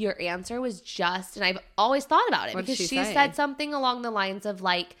 your answer was just, and I've always thought about it. What because did she say? Said something along the lines of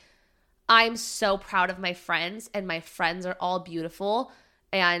like, I'm so proud of my friends and my friends are all beautiful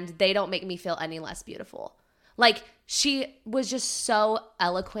and they don't make me feel any less beautiful. Like, she was just so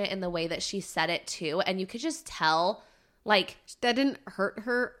eloquent in the way that she said it too. And you could just tell, like, that didn't hurt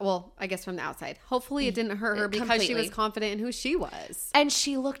her. Well, I guess from the outside. Hopefully it didn't hurt her because she was confident in who she was. And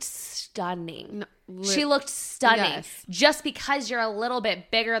she looked stunning. She looked stunning. Yes. Just because you're a little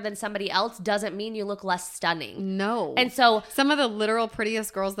bit bigger than somebody else doesn't mean you look less stunning. No. And so some of the literal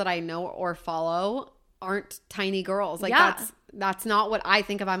prettiest girls that I know or follow aren't tiny girls. Like, that's not what I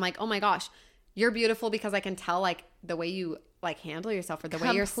think of. I'm like, oh my gosh, you're beautiful because I can tell, like, the way you, like, handle yourself or the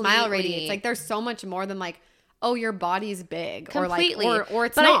way your smile radiates. Like, there's so much more than, like, oh, your body's big. Completely. Or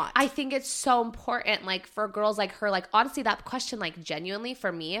it's not. I think it's so important, like, for girls like her. Like, honestly, that question, like, genuinely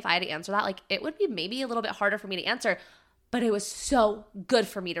for me, if I had to answer that, like, it would be maybe a little bit harder for me to answer, but it was so good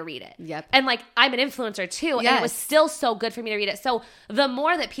for me to read it. Yep. And, like, I'm an influencer too, and it was still so good for me to read it. So the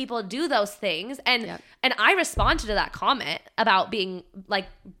more that people do those things, and I responded to that comment about being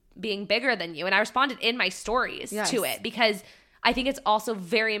bigger than you, and I responded in my stories to it, because I think it's also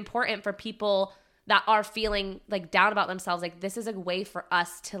very important for people that are feeling, like, down about themselves. Like, this is a way for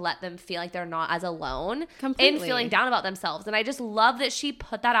us to let them feel like they're not as alone in feeling down about themselves. And I just love that she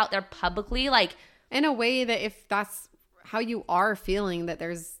put that out there publicly, like, in a way that if that's how you are feeling, that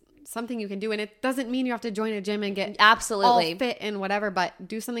there's something you can do. And it doesn't mean you have to join a gym and get all fit and whatever, but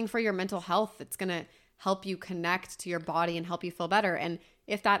do something for your mental health that's going to help you connect to your body and help you feel better. And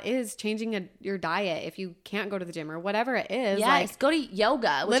if that is changing your diet, if you can't go to the gym or whatever it is, like, go to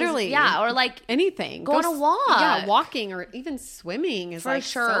yoga, literally, or like anything, go on a walk, walking or even swimming is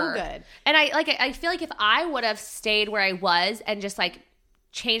so good. And I feel like if I would have stayed where I was and just, like,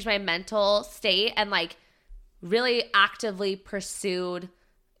 changed my mental state and, like, really actively pursued,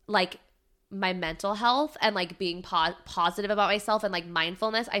 like, my mental health and, like, being positive about myself and, like,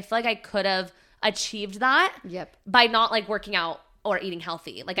 mindfulness, I feel like I could have achieved that by not, like, working out or eating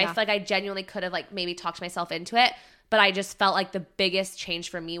healthy. Like, I feel like I genuinely could have, like, maybe talked myself into it, but I just felt like the biggest change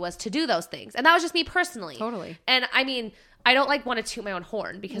for me was to do those things. And that was just me personally. Totally. And I mean, I don't, like, want to toot my own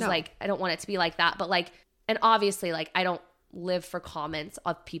horn because like, I don't want it to be like that, but, like, and obviously, like, I don't live for comments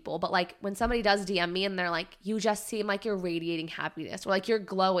of people, but, like, when somebody does DM me and they're like, you just seem like you're radiating happiness, or, like, you're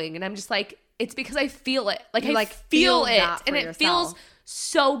glowing, and I'm just like, it's because I feel it. Like, I feel it. And it feels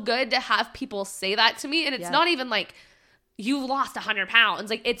so good to have people say that to me. And it's not even like, you lost 100 pounds.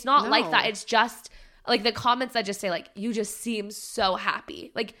 Like, it's not like that. It's just like the comments that just say, like, you just seem so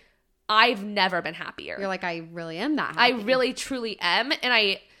happy. Like, I've never been happier. You're like, I really am that happy. I really, truly am.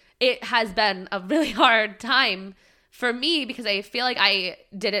 And it has been a really hard time for me because I feel like I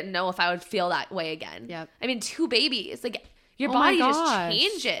didn't know if I would feel that way again. Yep. I mean, 2 babies, like, your body just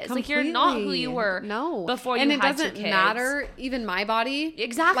changes. Completely. Like, you're not who you were before you had 2 kids. And it doesn't matter, even my body.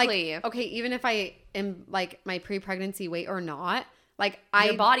 Exactly. Like, okay, even if I am, like, my pre-pregnancy weight or not, like,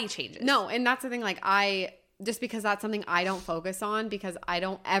 your body changes. No, and that's the thing. Like, just because that's something I don't focus on, because I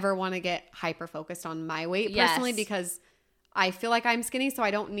don't ever want to get hyper-focused on my weight personally, because I feel like I'm skinny, so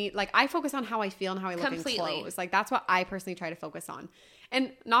I don't need, like, I focus on how I feel and how I look in clothes. Like, that's what I personally try to focus on.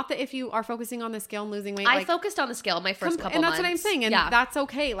 And not that if you are focusing on the scale and losing weight. I focused on the scale my first couple months. And that's what I'm saying. And that's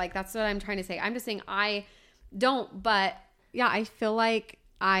okay. Like, that's what I'm trying to say. I'm just saying I don't. But, yeah, I feel like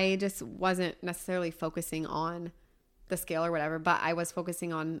I just wasn't necessarily focusing on the scale or whatever. But I was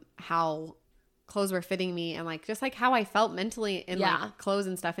focusing on how clothes were fitting me and, like, just, like, how I felt mentally in, like, clothes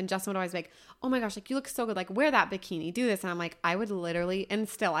and stuff. And Justin would always be like, oh, my gosh, like, you look so good. Like, wear that bikini. Do this. And I'm like, I would literally, and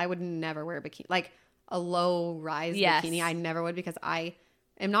still, I would never wear a bikini. Like, a low-rise bikini. I never would, because I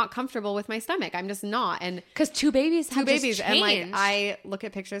am not comfortable with my stomach. I'm just not. And because 2 babies have just changed. And, like, I look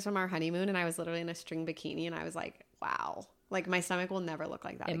at pictures from our honeymoon and I was literally in a string bikini and I was like, wow, Like my stomach will never look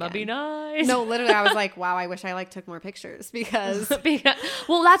like that It again. might be nice. No, literally, I was like, wow, I wish I like took more pictures because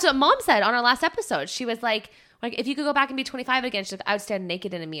well, that's what Mom said on our last episode. She was like if you could go back and be 25 again, she's like, I would stand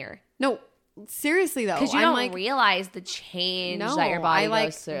naked in a mirror. No, seriously though, because you don't realize the change that your body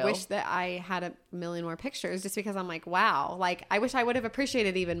goes through. I wish that I had a million more pictures just because I'm like, wow, like I wish I would have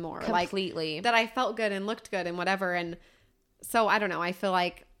appreciated even more. Completely. Like, that I felt good and looked good and whatever. And so I don't know. I feel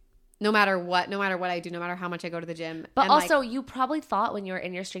like no matter what I do, no matter how much I go to the gym. But also, you probably thought when you were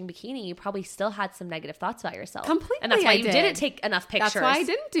in your string bikini, you probably still had some negative thoughts about yourself. Completely. And that's why you didn't take enough pictures. That's why I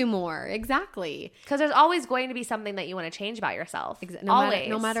didn't do more. Exactly. Because there's always going to be something that you want to change about yourself.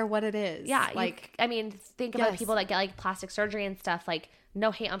 No matter what it is. Yeah. Like, think about people that get like plastic surgery and stuff. Like, no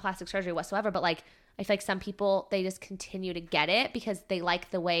hate on plastic surgery whatsoever, but like, I feel like some people, they just continue to get it because they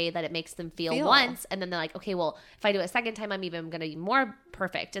like the way that it makes them feel once. And then they're like, okay, well, if I do it a second time, I'm even going to be more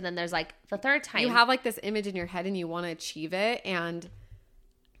perfect. And then there's like the third time. You have like this image in your head and you want to achieve it. And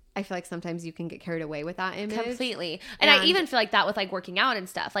I feel like sometimes you can get carried away with that image. Completely. And I even feel like that with like working out and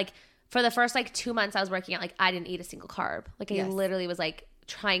stuff. Like for the first like 2 months I was working out, like I didn't eat a single carb. Like I literally was like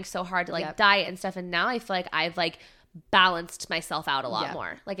trying so hard to like diet and stuff. And now I feel like I've like balanced myself out a lot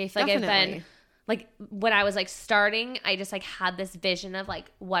more. Like I feel like I've been... Like when I was like starting, I just like had this vision of like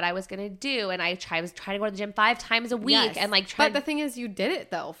what I was going to do. And I was trying to go to the gym 5 times a week and like But the thing is you did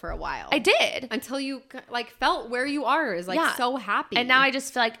it though for a while. I did. Until you like felt where you are is like so happy. And now I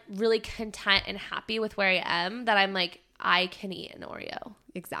just feel like really content and happy with where I am that I'm like, I can eat an Oreo.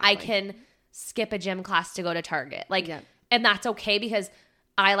 Exactly. I can skip a gym class to go to Target. Like, and that's okay because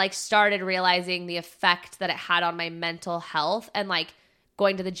I like started realizing the effect that it had on my mental health and like,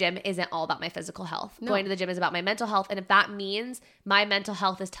 going to the gym isn't all about my physical health. No. Going to the gym is about my mental health. And if that means my mental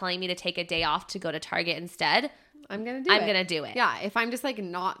health is telling me to take a day off to go to Target instead, I'm going to do it. Yeah. If I'm just like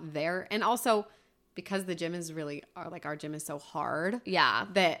not there. And also because the gym is really like our gym is so hard. Yeah.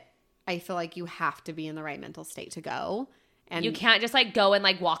 That I feel like you have to be in the right mental state to go. And you can't just like go and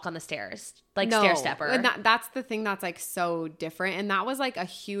like walk on the stairs, like stair stepper. And that's the thing that's like so different. And that was like a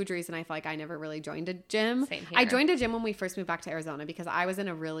huge reason I feel like I never really joined a gym. Same here. I joined a gym when we first moved back to Arizona because I was in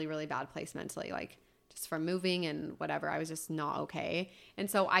a really, really bad place mentally, like just from moving and whatever. I was just not okay. And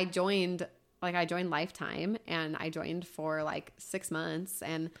so I joined Lifetime and I joined for like 6 months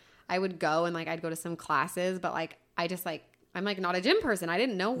and I would go and like I'd go to some classes, but like I just like I'm like not a gym person. I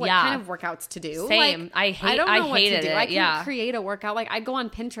didn't know what kind of workouts to do. Same. Like, I don't know what to do. I can't create a workout. Like I'd go on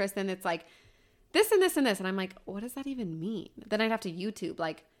Pinterest and it's like this and this and this. And I'm like, what does that even mean? Then I'd have to YouTube.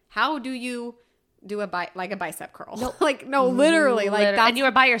 Like, how do you do a bicep curl? No, like, no, literally. Like that's, and you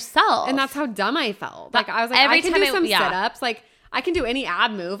were by yourself. And that's how dumb I felt. Like I was like, I can do some sit-ups. Like I can do any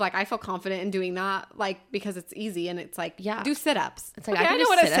ab move. Like I feel confident in doing that. Like because it's easy and it's like do sit-ups. It's like okay, I know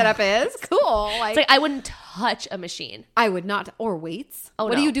what a sit-up is. Cool. Like, it's like I wouldn't touch a machine. I would not, or weights. Oh,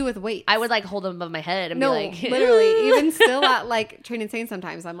 what do you do with weights? I would like hold them above my head and be like, literally. Even still at like Train Insane,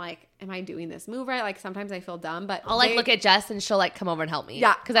 sometimes I'm like, am I doing this move right? Like sometimes I feel dumb, but I'll like look at Jess and she'll like come over and help me.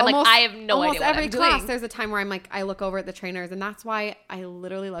 Yeah, because I'm like I have no idea what I'm doing. Every class, there's a time where I'm like I look over at the trainers, and that's why I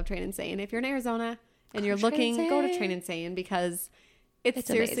literally love Train Insane. If you're in Arizona and you're looking, go to Train Insane because. It's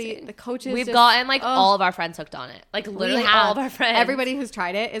seriously amazing. The coaches. We've gotten like all of our friends hooked on it. Like literally all of our friends. Everybody who's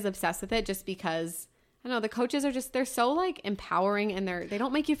tried it is obsessed with it just because I don't know, the coaches are just they're so like empowering and they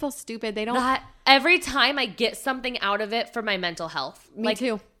don't make you feel stupid. They don't every time I get something out of it for my mental health. Me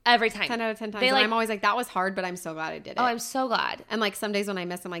too. Every time. 10 out of 10 times. And I'm always like, that was hard, but I'm so glad I did it. Oh, I'm so glad. And like some days when I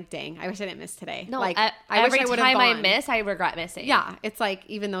miss, I'm like, dang, I wish I didn't miss today. No, like every time I miss, I regret missing. Yeah. It's like,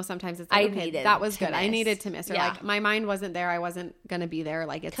 even though sometimes it's like, okay, that was good. I needed to miss. Or like my mind wasn't there. I wasn't going to be there.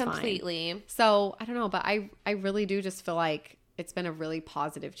 Like it's completely. Fine. So I don't know, but I really do just feel like it's been a really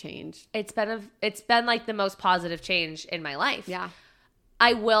positive change. It's been like the most positive change in my life. Yeah.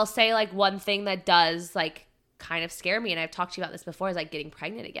 I will say like one thing that does like kind of scare me, and I've talked to you about this before, is like getting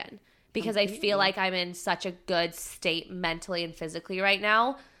pregnant again. Because I feel like I'm in such a good state mentally and physically right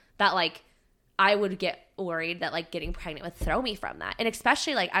now that like I would get worried that like getting pregnant would throw me from that. And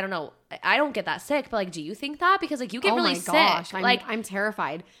especially like, I don't know, I don't get that sick, but like, do you think that? Because like you get really sick. I'm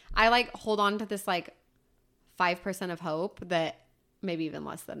terrified. I like hold on to this like 5% of hope that maybe even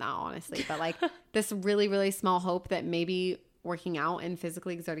less than that, honestly, but like this really, really small hope that maybe working out and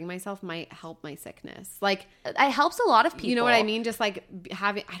physically exerting myself might help my sickness. Like it helps a lot of people. You know what I mean? Just like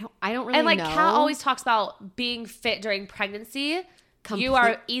having, I don't really know. And like Kat always talks about being fit during pregnancy. You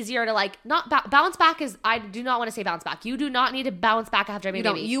are easier to like not bounce back I do not want to say bounce back. You do not need to bounce back after having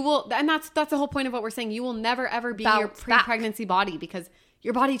a baby. You will, and that's the whole point of what we're saying. You will never ever be your pre-pregnancy body because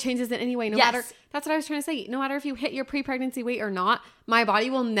your body changes it anyway. No matter, that's what I was trying to say. No matter if you hit your pre-pregnancy weight or not, my body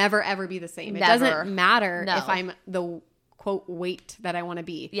will never ever be the same. It doesn't matter if I'm the quote weight that I want to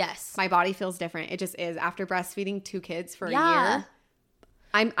be. Yes. My body feels different. It just is. After breastfeeding 2 kids for a year,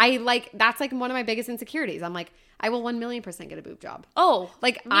 I like, that's like one of my biggest insecurities. I'm like, I will 1,000,000% get a boob job. Oh,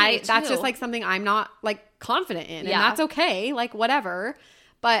 like that's just like something I'm not like confident in, and that's okay. Like whatever.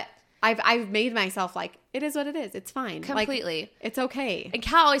 But I've made myself like, it is what it is. It's fine. Completely. Like, it's okay. And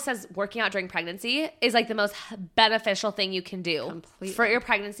Kat always says working out during pregnancy is like the most beneficial thing you can do. Completely. For your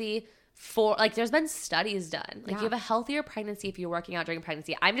pregnancy. For like, there's been studies done. Like you have a healthier pregnancy if you're working out during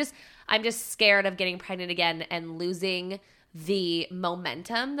pregnancy. I'm just scared of getting pregnant again and losing the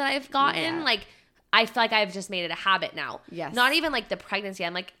momentum that I've gotten. Yeah. Like I feel like I've just made it a habit now. Yes. Not even like the pregnancy.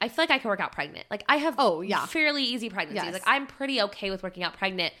 I'm like, I feel like I can work out pregnant. Like I have fairly easy pregnancies. Yes. Like I'm pretty okay with working out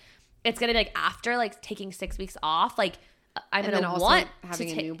pregnant. It's going to be like after like taking 6 weeks off, like I'm going to want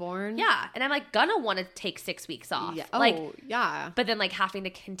having a newborn. Yeah. And I'm like going to want to take 6 weeks off. Yeah. Like, yeah. But then like having to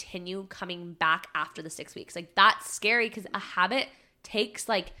continue coming back after the 6 weeks. Like that's scary because a habit takes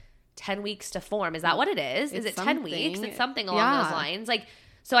like 10 weeks to form. Is that what it is? Is it 10 weeks? It's something along those lines. Like,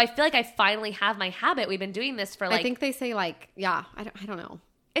 so I feel like I finally have my habit. We've been doing this for like, I think they say like, I don't know.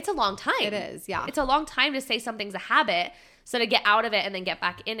 It's a long time. It is. Yeah. It's a long time to say something's a habit. So to get out of it and then get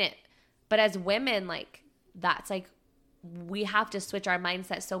back in it. But as women, like that's like, we have to switch our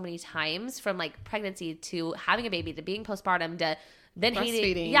mindset so many times from like pregnancy to having a baby to being postpartum to then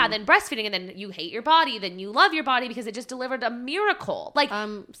hating, then breastfeeding, and then you hate your body, then you love your body because it just delivered a miracle. Like,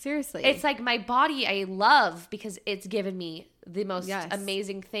 seriously, it's like my body I love because it's given me the most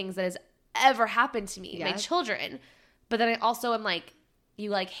amazing things that has ever happened to me, my children. But then I also am like, you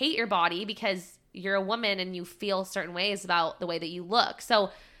like hate your body because you're a woman and you feel certain ways about the way that you look.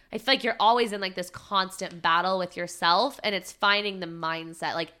 So I feel like you're always in like this constant battle with yourself, and it's finding the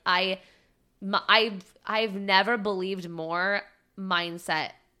mindset. Like I've never believed more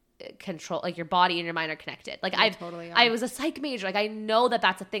mindset control, like your body and your mind are connected. Like I was a psych major. Like I know that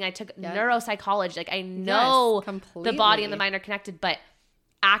that's a thing. I took neuropsychology. Like I know the body and the mind are connected, but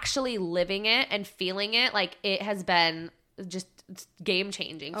actually living it and feeling it, like it has been just game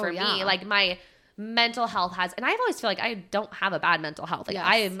changing for me. Like my mental health has, and I've always feel like I don't have a bad mental health. Like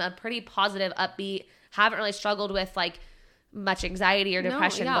I am a pretty positive, upbeat, haven't really struggled with like much anxiety or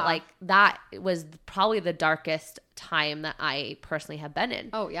depression, but like that was probably the darkest time that I personally have been in.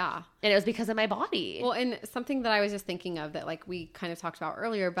 Oh yeah. And it was because of my body. Well, and something that I was just thinking of that like we kind of talked about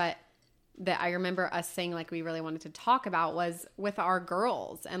earlier, but that I remember us saying like we really wanted to talk about was with our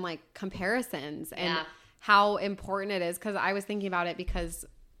girls and like comparisons and how important it is. Cause I was thinking about it because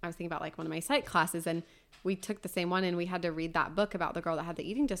I was thinking about like one of my psych classes, and we took the same one and we had to read that book about the girl that had the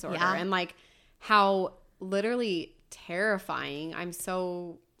eating disorder and like how literally terrifying. I'm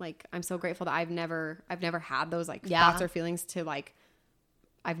so grateful that I've never had those like thoughts or feelings to like,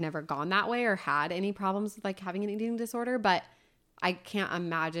 I've never gone that way or had any problems with like having an eating disorder, but I can't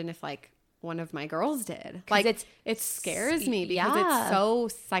imagine if like one of my girls did. Like it scares me because it's so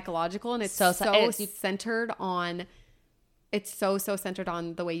psychological and it's so centered on centered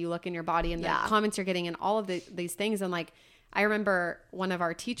on the way you look in your body and the comments you're getting and all of these things. And like, I remember one of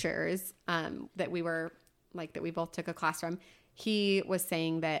our teachers that we both took a class from, he was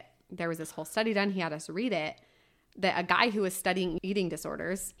saying that there was this whole study done. He had us read it, that a guy who was studying eating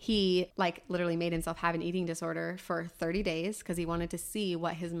disorders, he like literally made himself have an eating disorder for 30 days because he wanted to see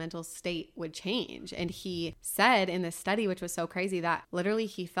what his mental state would change. And he said in this study, which was so crazy, that literally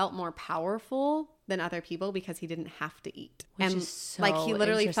he felt more powerful than other people because he didn't have to eat. Which is so like he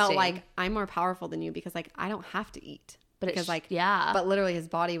literally felt like, I'm more powerful than you because like I don't have to eat. But because like but literally his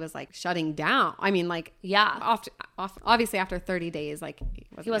body was like shutting down. I mean like obviously after 30 days like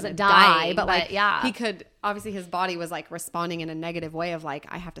he wasn't dying, but like he could, obviously his body was like responding in a negative way of like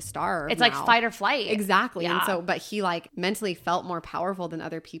I have to starve. It's now. Like fight or flight. Exactly. And so but he like mentally felt more powerful than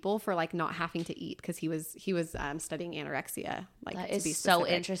other people for like not having to eat because he was studying anorexia. Like that is so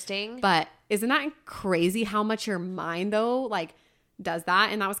interesting. But isn't that crazy how much your mind though like does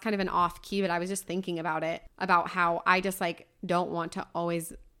that? And that was kind of an off key, but I was just thinking about it, about how I just like don't want to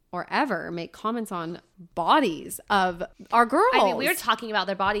always or ever make comments on bodies of our girls. I mean, we were talking about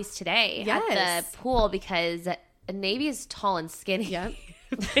their bodies today at the pool because Navy is tall and skinny. Yep.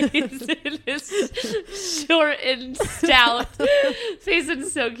 Mason is short and stout.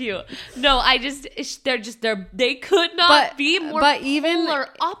 Mason's so cute. No, they could not be more polar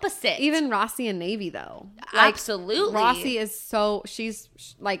opposite. Even Rossi and Navy though. Like, absolutely. Rossi is she's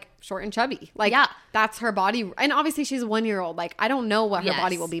like short and chubby. Like that's her body. And obviously she's 1 year old. Like I don't know what her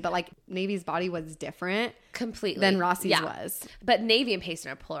body will be, but like Navy's body was different completely than Rossi's was. But Navy and Payson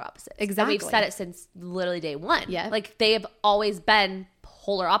are polar opposites. Exactly. And we've said it since literally day one. Yeah. Like they have always been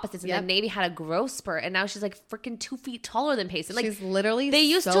polar opposites. And then Navy had a growth spurt, and now she's like freaking 2 feet taller than Payson. Like, she's literally they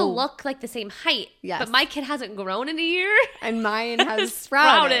used to look like the same height. Yes. But my kid hasn't grown in a year. And mine has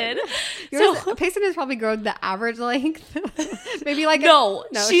sprouted. So Payson has probably grown the average length. Maybe like no,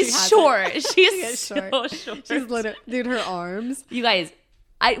 she's short. She's so short. She's literally, dude, her arms. You guys,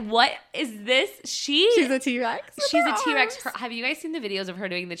 what is this? She's a T-Rex. She's a T-Rex. Have you guys seen the videos of her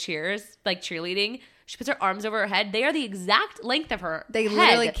doing the cheers, like cheerleading? She puts her arms over her head. They are the exact length of her They head.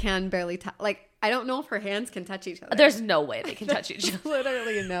 literally can barely touch. Like, I don't know if her hands can touch each other. There's no way they can touch each other.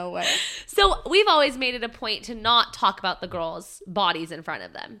 Literally no way. So we've always made it a point to not talk about the girls' bodies in front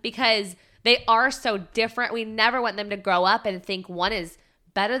of them because they are so different. We never want them to grow up and think one is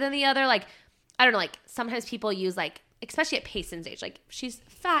better than the other. Like, I don't know, like sometimes people use like, especially at Payson's age, like she's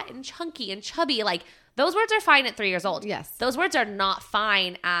fat and chunky and chubby. Like those words are fine at 3 years old. Yes. Those words are not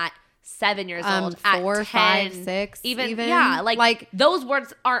fine at 7 years old, 4, at 10, 5, 6, even. Yeah, like those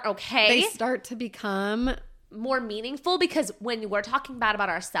words aren't okay. They start to become more meaningful because when we're talking bad about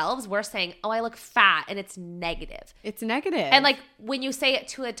ourselves, we're saying, oh, I look fat, and it's negative. It's negative. And like when you say it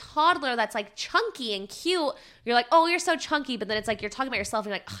to a toddler that's like chunky and cute, you're like, oh, you're so chunky. But then it's like you're talking about yourself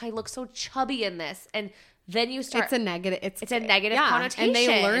and you're like, oh, I look so chubby in this. And then you start. It's a negative. It's a negative connotation. And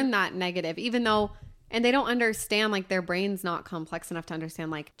they learn that negative, even though. And they don't understand, like, their brain's not complex enough to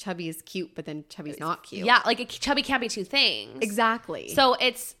understand, like, chubby is cute, but then chubby's not cute. Yeah, like, chubby can't be two things. Exactly. So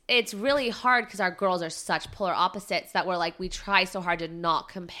it's really hard because our girls are such polar opposites that we're, like, we try so hard to not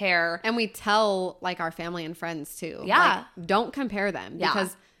compare. And we tell, like, our family and friends, too. Yeah. Like, don't compare them.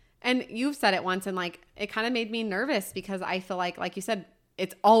 Because, and you've said it once, and, like, it kind of made me nervous because I feel like you said,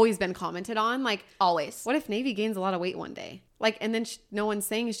 it's always been commented on. Like, always. What if Navy gains a lot of weight one day? Like, and then no one's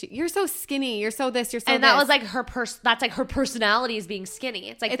saying, you're so skinny, you're so this, you're so and this. And that was like that's like her personality is being skinny.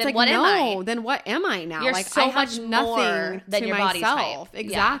 It's like, then like, what am I? Then what am I now? You're like, so I have much nothing more than to your myself. body type.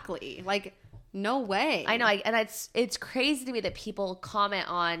 Exactly. Yeah. Like, no way. I know. And it's crazy to me that people comment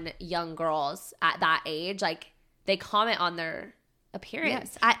on young girls at that age. Like, they comment on their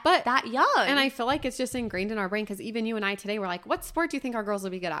appearance but that young. And I feel like it's just ingrained in our brain because even you and I today were like, what sport do you think our girls will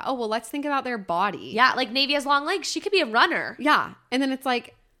be good at? Oh, well, let's think about their body. Yeah, like Navy has long legs. She could be a runner. Yeah. And then it's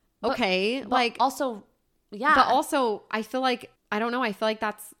like, okay. But also, yeah. But also, I feel like, I don't know, I feel like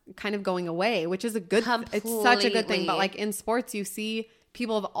that's kind of going away, which is a good, it's such a good thing. But like in sports, you see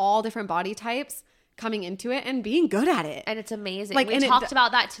people of all different body types coming into it and being good at it. And it's amazing. Like, we talked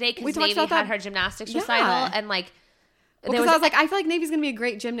about that today because Navy had her gymnastics recital and like, because I was like, I feel like Navy's going to be a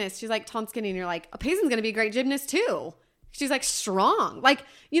great gymnast. She's like, tall and skinny. And you're like, Payson's going to be a great gymnast too. She's like strong. Like,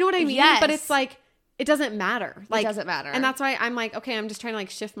 you know what I mean? Yes. But it's like, it doesn't matter. Like, it doesn't matter. And that's why I'm like, okay, I'm just trying to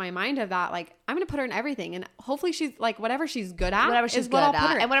like shift my mind of that. Like, I'm going to put her in everything. And hopefully she's like, whatever she's good at. Whatever she's good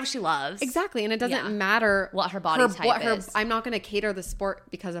at. And whatever she loves. Exactly. And it doesn't matter what her body type is. I'm not going to cater the sport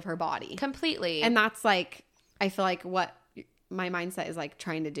because of her body. Completely. And that's like, I feel like what my mindset is like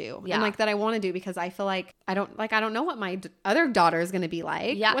trying to do. Yeah. And like that I want to do because I feel like I don't know what my other daughter is going to be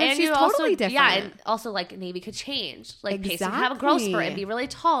like. Yeah. What if and she's totally different. Yeah. And also like Navy could change. Like Payson could have a growth spurt and be really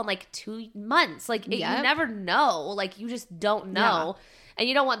tall in like 2 months. Like you never know. Like you just don't know. Yeah. And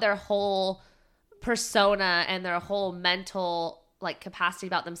you don't want their whole persona and their whole mental like capacity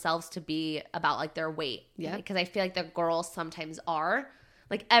about themselves to be about like their weight. Yeah. Because I feel like the girls sometimes are.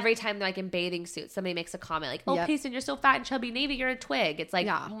 Like every time they're like in bathing suits, somebody makes a comment like, oh, Payson, you're so fat and chubby. Navy, you're a twig. It's like,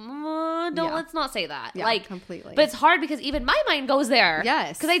 let's not say that. Yeah, like completely. But it's hard because even my mind goes there.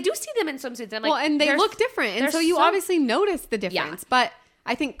 Yes. Because I do see them in swimsuits. And I'm like, well, and they look different. And so you obviously notice the difference. Yeah. But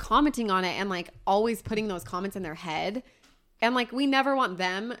I think commenting on it and like always putting those comments in their head. And like we never want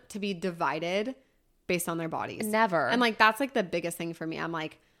them to be divided based on their bodies. Never. And like that's like the biggest thing for me. I'm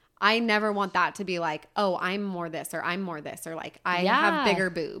like, I never want that to be like, oh, I'm more this or I'm more this or like I have bigger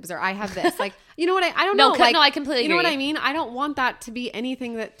boobs or I have this. Like, you know what? I don't know. Like, no, I completely agree. You know what I mean? I don't want that to be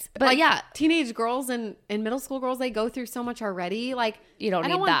anything that. But like, yeah, teenage girls and middle school girls, they go through so much already. Like, you don't. I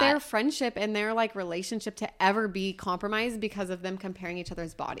need don't want that. their friendship and their like relationship to ever be compromised because of them comparing each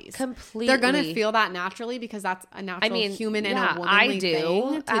other's bodies. Completely, they're gonna feel that naturally because that's a natural human and a womanly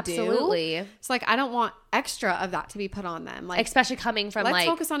thing to absolutely. do. So like, I don't want extra of that to be put on them. Like, especially coming from let's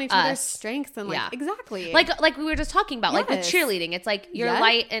focus on each other's strengths and like exactly like we were just talking about like with cheerleading. It's like you're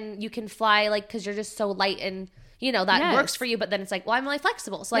light and you can fly like because you're just so light and you know that works for you. But then it's like, well, I'm really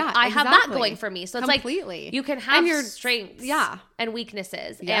flexible, so like I have that going for me. So it's like you can have your strengths and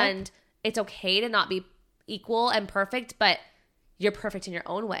weaknesses, and it's okay to not be equal and perfect, but you're perfect in your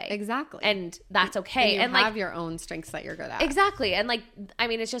own way. Exactly. And that's okay. And you have your own strengths that you're good at. Exactly. And like, I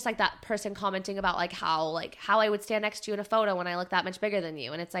mean, it's just like that person commenting about like how I would stand next to you in a photo when I look that much bigger than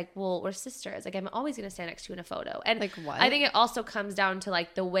you. And it's like, well, we're sisters. Like, I'm always going to stand next to you in a photo. And like what? I think it also comes down to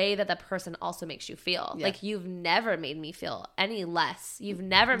like the way that the person also makes you feel. Yeah. Like, you've never made me feel any less. You've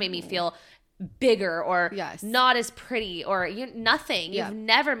never made me feel bigger or not as pretty or nothing. You've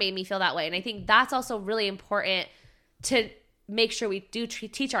never made me feel that way. And I think that's also really important to make sure we do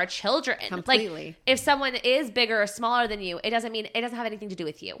teach our children. Completely. Like, if someone is bigger or smaller than you, it doesn't have anything to do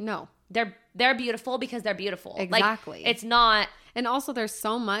with you. No. They're beautiful because they're beautiful. Exactly. Like, it's not. And also there's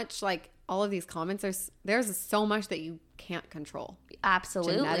so much, like, all of these comments, there's so much that you can't control.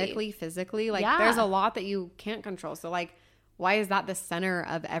 Absolutely. Genetically, physically. Like, there's a lot that you can't control. So, like, why is that the center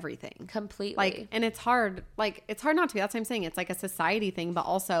of everything? Completely. Like, and it's hard. Like, it's hard not to be. That's what I'm saying. It's like a society thing, but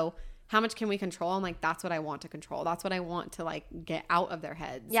also how much can we control? And like, that's what I want to control. That's what I want to like get out of their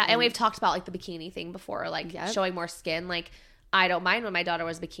heads. Yeah. And we've talked about like the bikini thing before, like showing more skin. Like, I don't mind when my daughter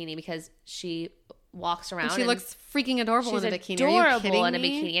wears bikini because she walks around. And she looks freaking adorable in a bikini. She's adorable in a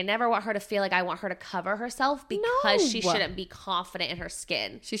bikini. I never want her to feel like I want her to cover herself because she shouldn't be confident in her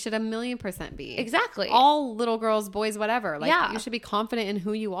skin. She should 1,000,000% be. Exactly. All little girls, boys, whatever. Like, you should be confident in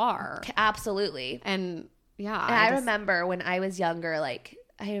who you are. Absolutely. And yeah. And I remember when I was younger, like,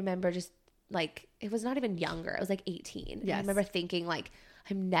 I remember just like, it was not even younger. I was like 18. Yes. I remember thinking like,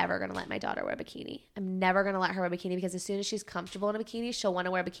 I'm never going to let my daughter wear a bikini. I'm never going to let her wear a bikini because as soon as she's comfortable in a bikini, she'll want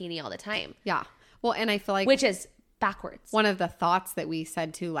to wear a bikini all the time. Yeah. Well, and I feel like, which is backwards. One of the thoughts that we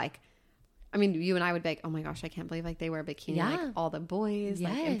said too, like, I mean, you and I would be like, oh my gosh, I can't believe like they wear a bikini. Like all the boys,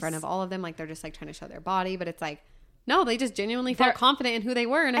 like in front of all of them, like they're just like trying to show their body. But it's like, no, they just genuinely felt confident in who they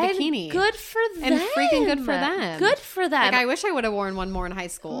were in a bikini. Good for them. And freaking good for them. Good for them. Like, I wish I would have worn one more in high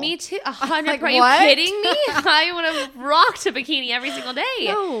school. Me too. 100%. Like, are you kidding me? I would have rocked a bikini every single day.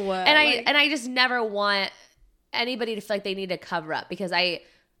 No. And I just never want anybody to feel like they need to cover up because I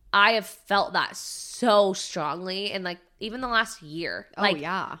have felt that so strongly in like even the last year. Like,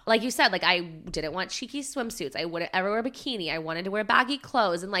 like you said, like I didn't want cheeky swimsuits. I wouldn't ever wear a bikini. I wanted to wear baggy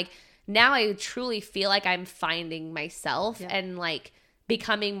clothes. And like now I truly feel like I'm finding myself and like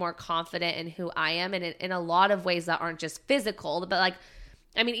becoming more confident in who I am and in a lot of ways that aren't just physical. But like,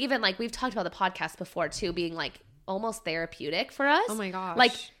 I mean, even like we've talked about the podcast before too, being like almost therapeutic for us. Oh my gosh.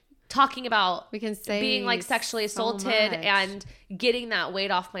 Like talking about we can say being like sexually assaulted and getting that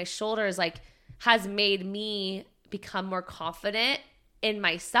weight off my shoulders like has made me become more confident in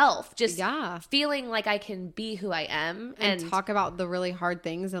myself, just feeling like I can be who I am and talk about the really hard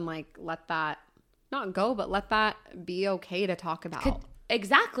things and like let that not go, but let that be okay to talk about.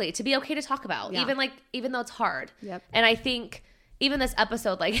 Exactly, to be okay to talk about, even though it's hard. Yep. And I think even this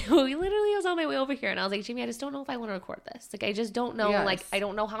episode, like we literally was on my way over here and I was like, Jamie, I just don't know if I want to record this. Like, I just don't know. Like, I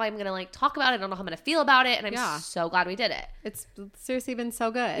don't know how I'm going to like talk about it. I don't know how I'm going to feel about it. And I'm so glad we did it. It's seriously been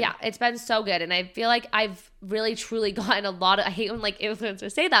so good. Yeah, it's been so good. And I feel like I've really, truly gotten a lot of, I hate when like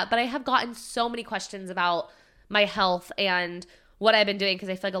influencers say that, but I have gotten so many questions about my health and what I've been doing because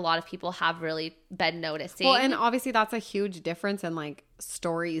I feel like a lot of people have really been noticing. Well, and obviously that's a huge difference in like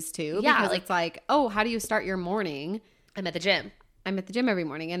stories too. Yeah. Because it's like, oh, how do you start your morning? I'm at the gym. I'm at the gym every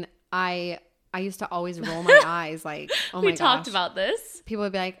morning, and I used to always roll my eyes like, oh my gosh. We talked about this. People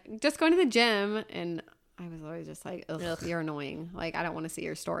would be like, just going to the gym, and I was always just like, ugh, you're annoying. Like, I don't want to see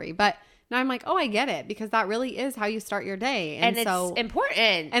your story. But now I'm like, oh, I get it, because that really is how you start your day. And so it's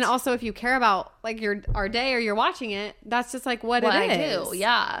important. And also, if you care about like our day or you're watching it, that's just like what it is. I do,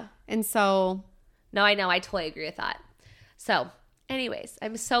 yeah. And so. No, I know. I totally agree with that. So anyways,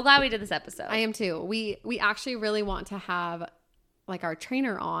 I'm so glad we did this episode. I am too. We actually really want to have like our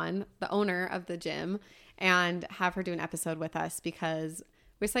trainer on, the owner of the gym, and have her do an episode with us because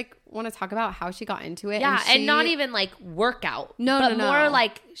we just like want to talk about how she got into it. Yeah, and not even like workout. But more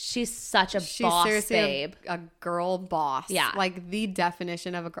like she's such a boss babe. A girl boss. Yeah. Like the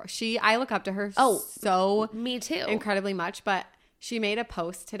definition of a girl. I look up to her so me too. Incredibly much. But she made a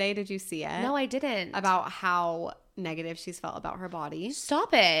post today. Did you see it? No, I didn't. About how negative she's felt about her body.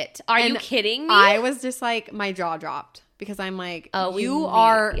 Stop it. Are you kidding me? I was just like, my jaw dropped. Because I'm like, you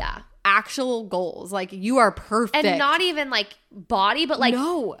are actual goals. Like, you are perfect. And not even like body, but like,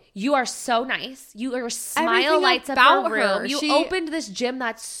 no. You are so nice. Your smile lights up your room. You opened this gym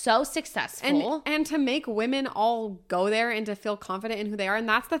that's so successful. And to make women all go there and to feel confident in who they are. And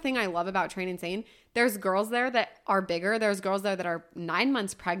that's the thing I love about Train Insane. There's girls there that are bigger. There's girls there that are 9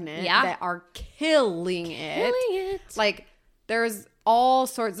 months pregnant that are killing it. Like, there's all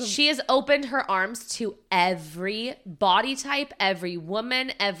sorts of... She has opened her arms to every body type, every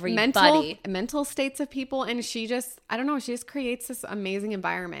woman, everybody. Mental states of people. And she just, I don't know, she just creates this amazing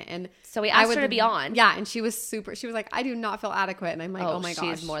environment. And so we asked her to be on. Yeah. And she was like, I do not feel adequate. And I'm like, oh my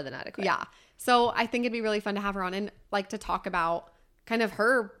gosh. She's more than adequate. Yeah. So I think it'd be really fun to have her on and like to talk about kind of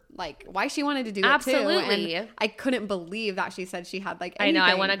her, like why she wanted to do it too. Absolutely. And I couldn't believe that she said she had like anything. I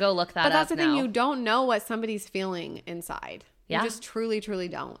know. I want to go look that up. But that's the thing. now. You don't know what somebody's feeling inside. You just truly, truly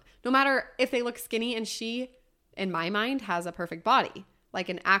don't. No matter if they look skinny, and she, in my mind, has a perfect body, like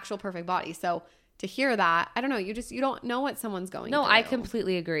an actual perfect body. So to hear that, I don't know. You don't know what someone's going through. No, I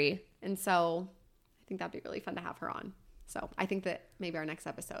completely agree. And so I think that'd be really fun to have her on. So I think that maybe our next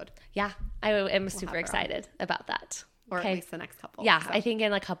episode. Yeah, I am super excited about that. Or at least the next couple. Yeah, so. I think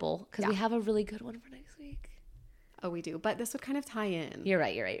in a couple, because we have a really good one for next week. Oh, we do. But this would kind of tie in. You're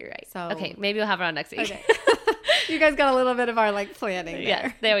right. So okay, maybe we'll have her on next week. Okay. You guys got a little bit of our like planning there.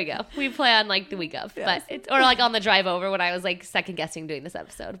 Yeah, there we go. We plan like the week of, but or like on the drive over when I was like second guessing doing this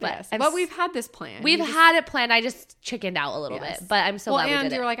episode. But but we've had this plan. We've had it planned. I just chickened out a little bit, but I'm so glad we did it.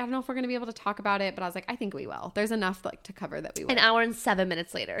 And you were like, I don't know if we're going to be able to talk about it, but I was like, I think we will. There's enough like to cover that we will. An hour and 7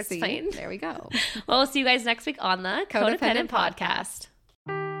 minutes later. It's fine. There we go. Well, we'll see you guys next week on the Codependent Podcast.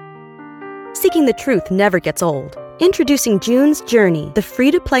 Seeking the truth never gets old. Introducing June's Journey, the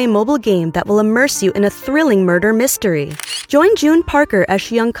free-to-play mobile game that will immerse you in a thrilling murder mystery. Join June Parker as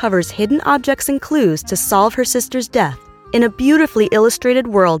she uncovers hidden objects and clues to solve her sister's death in a beautifully illustrated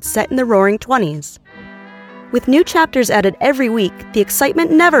world set in the Roaring 20s. With new chapters added every week, the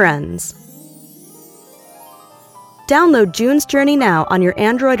excitement never ends. Download June's Journey now on your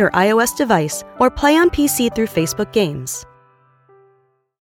Android or iOS device, or play on PC through Facebook Games.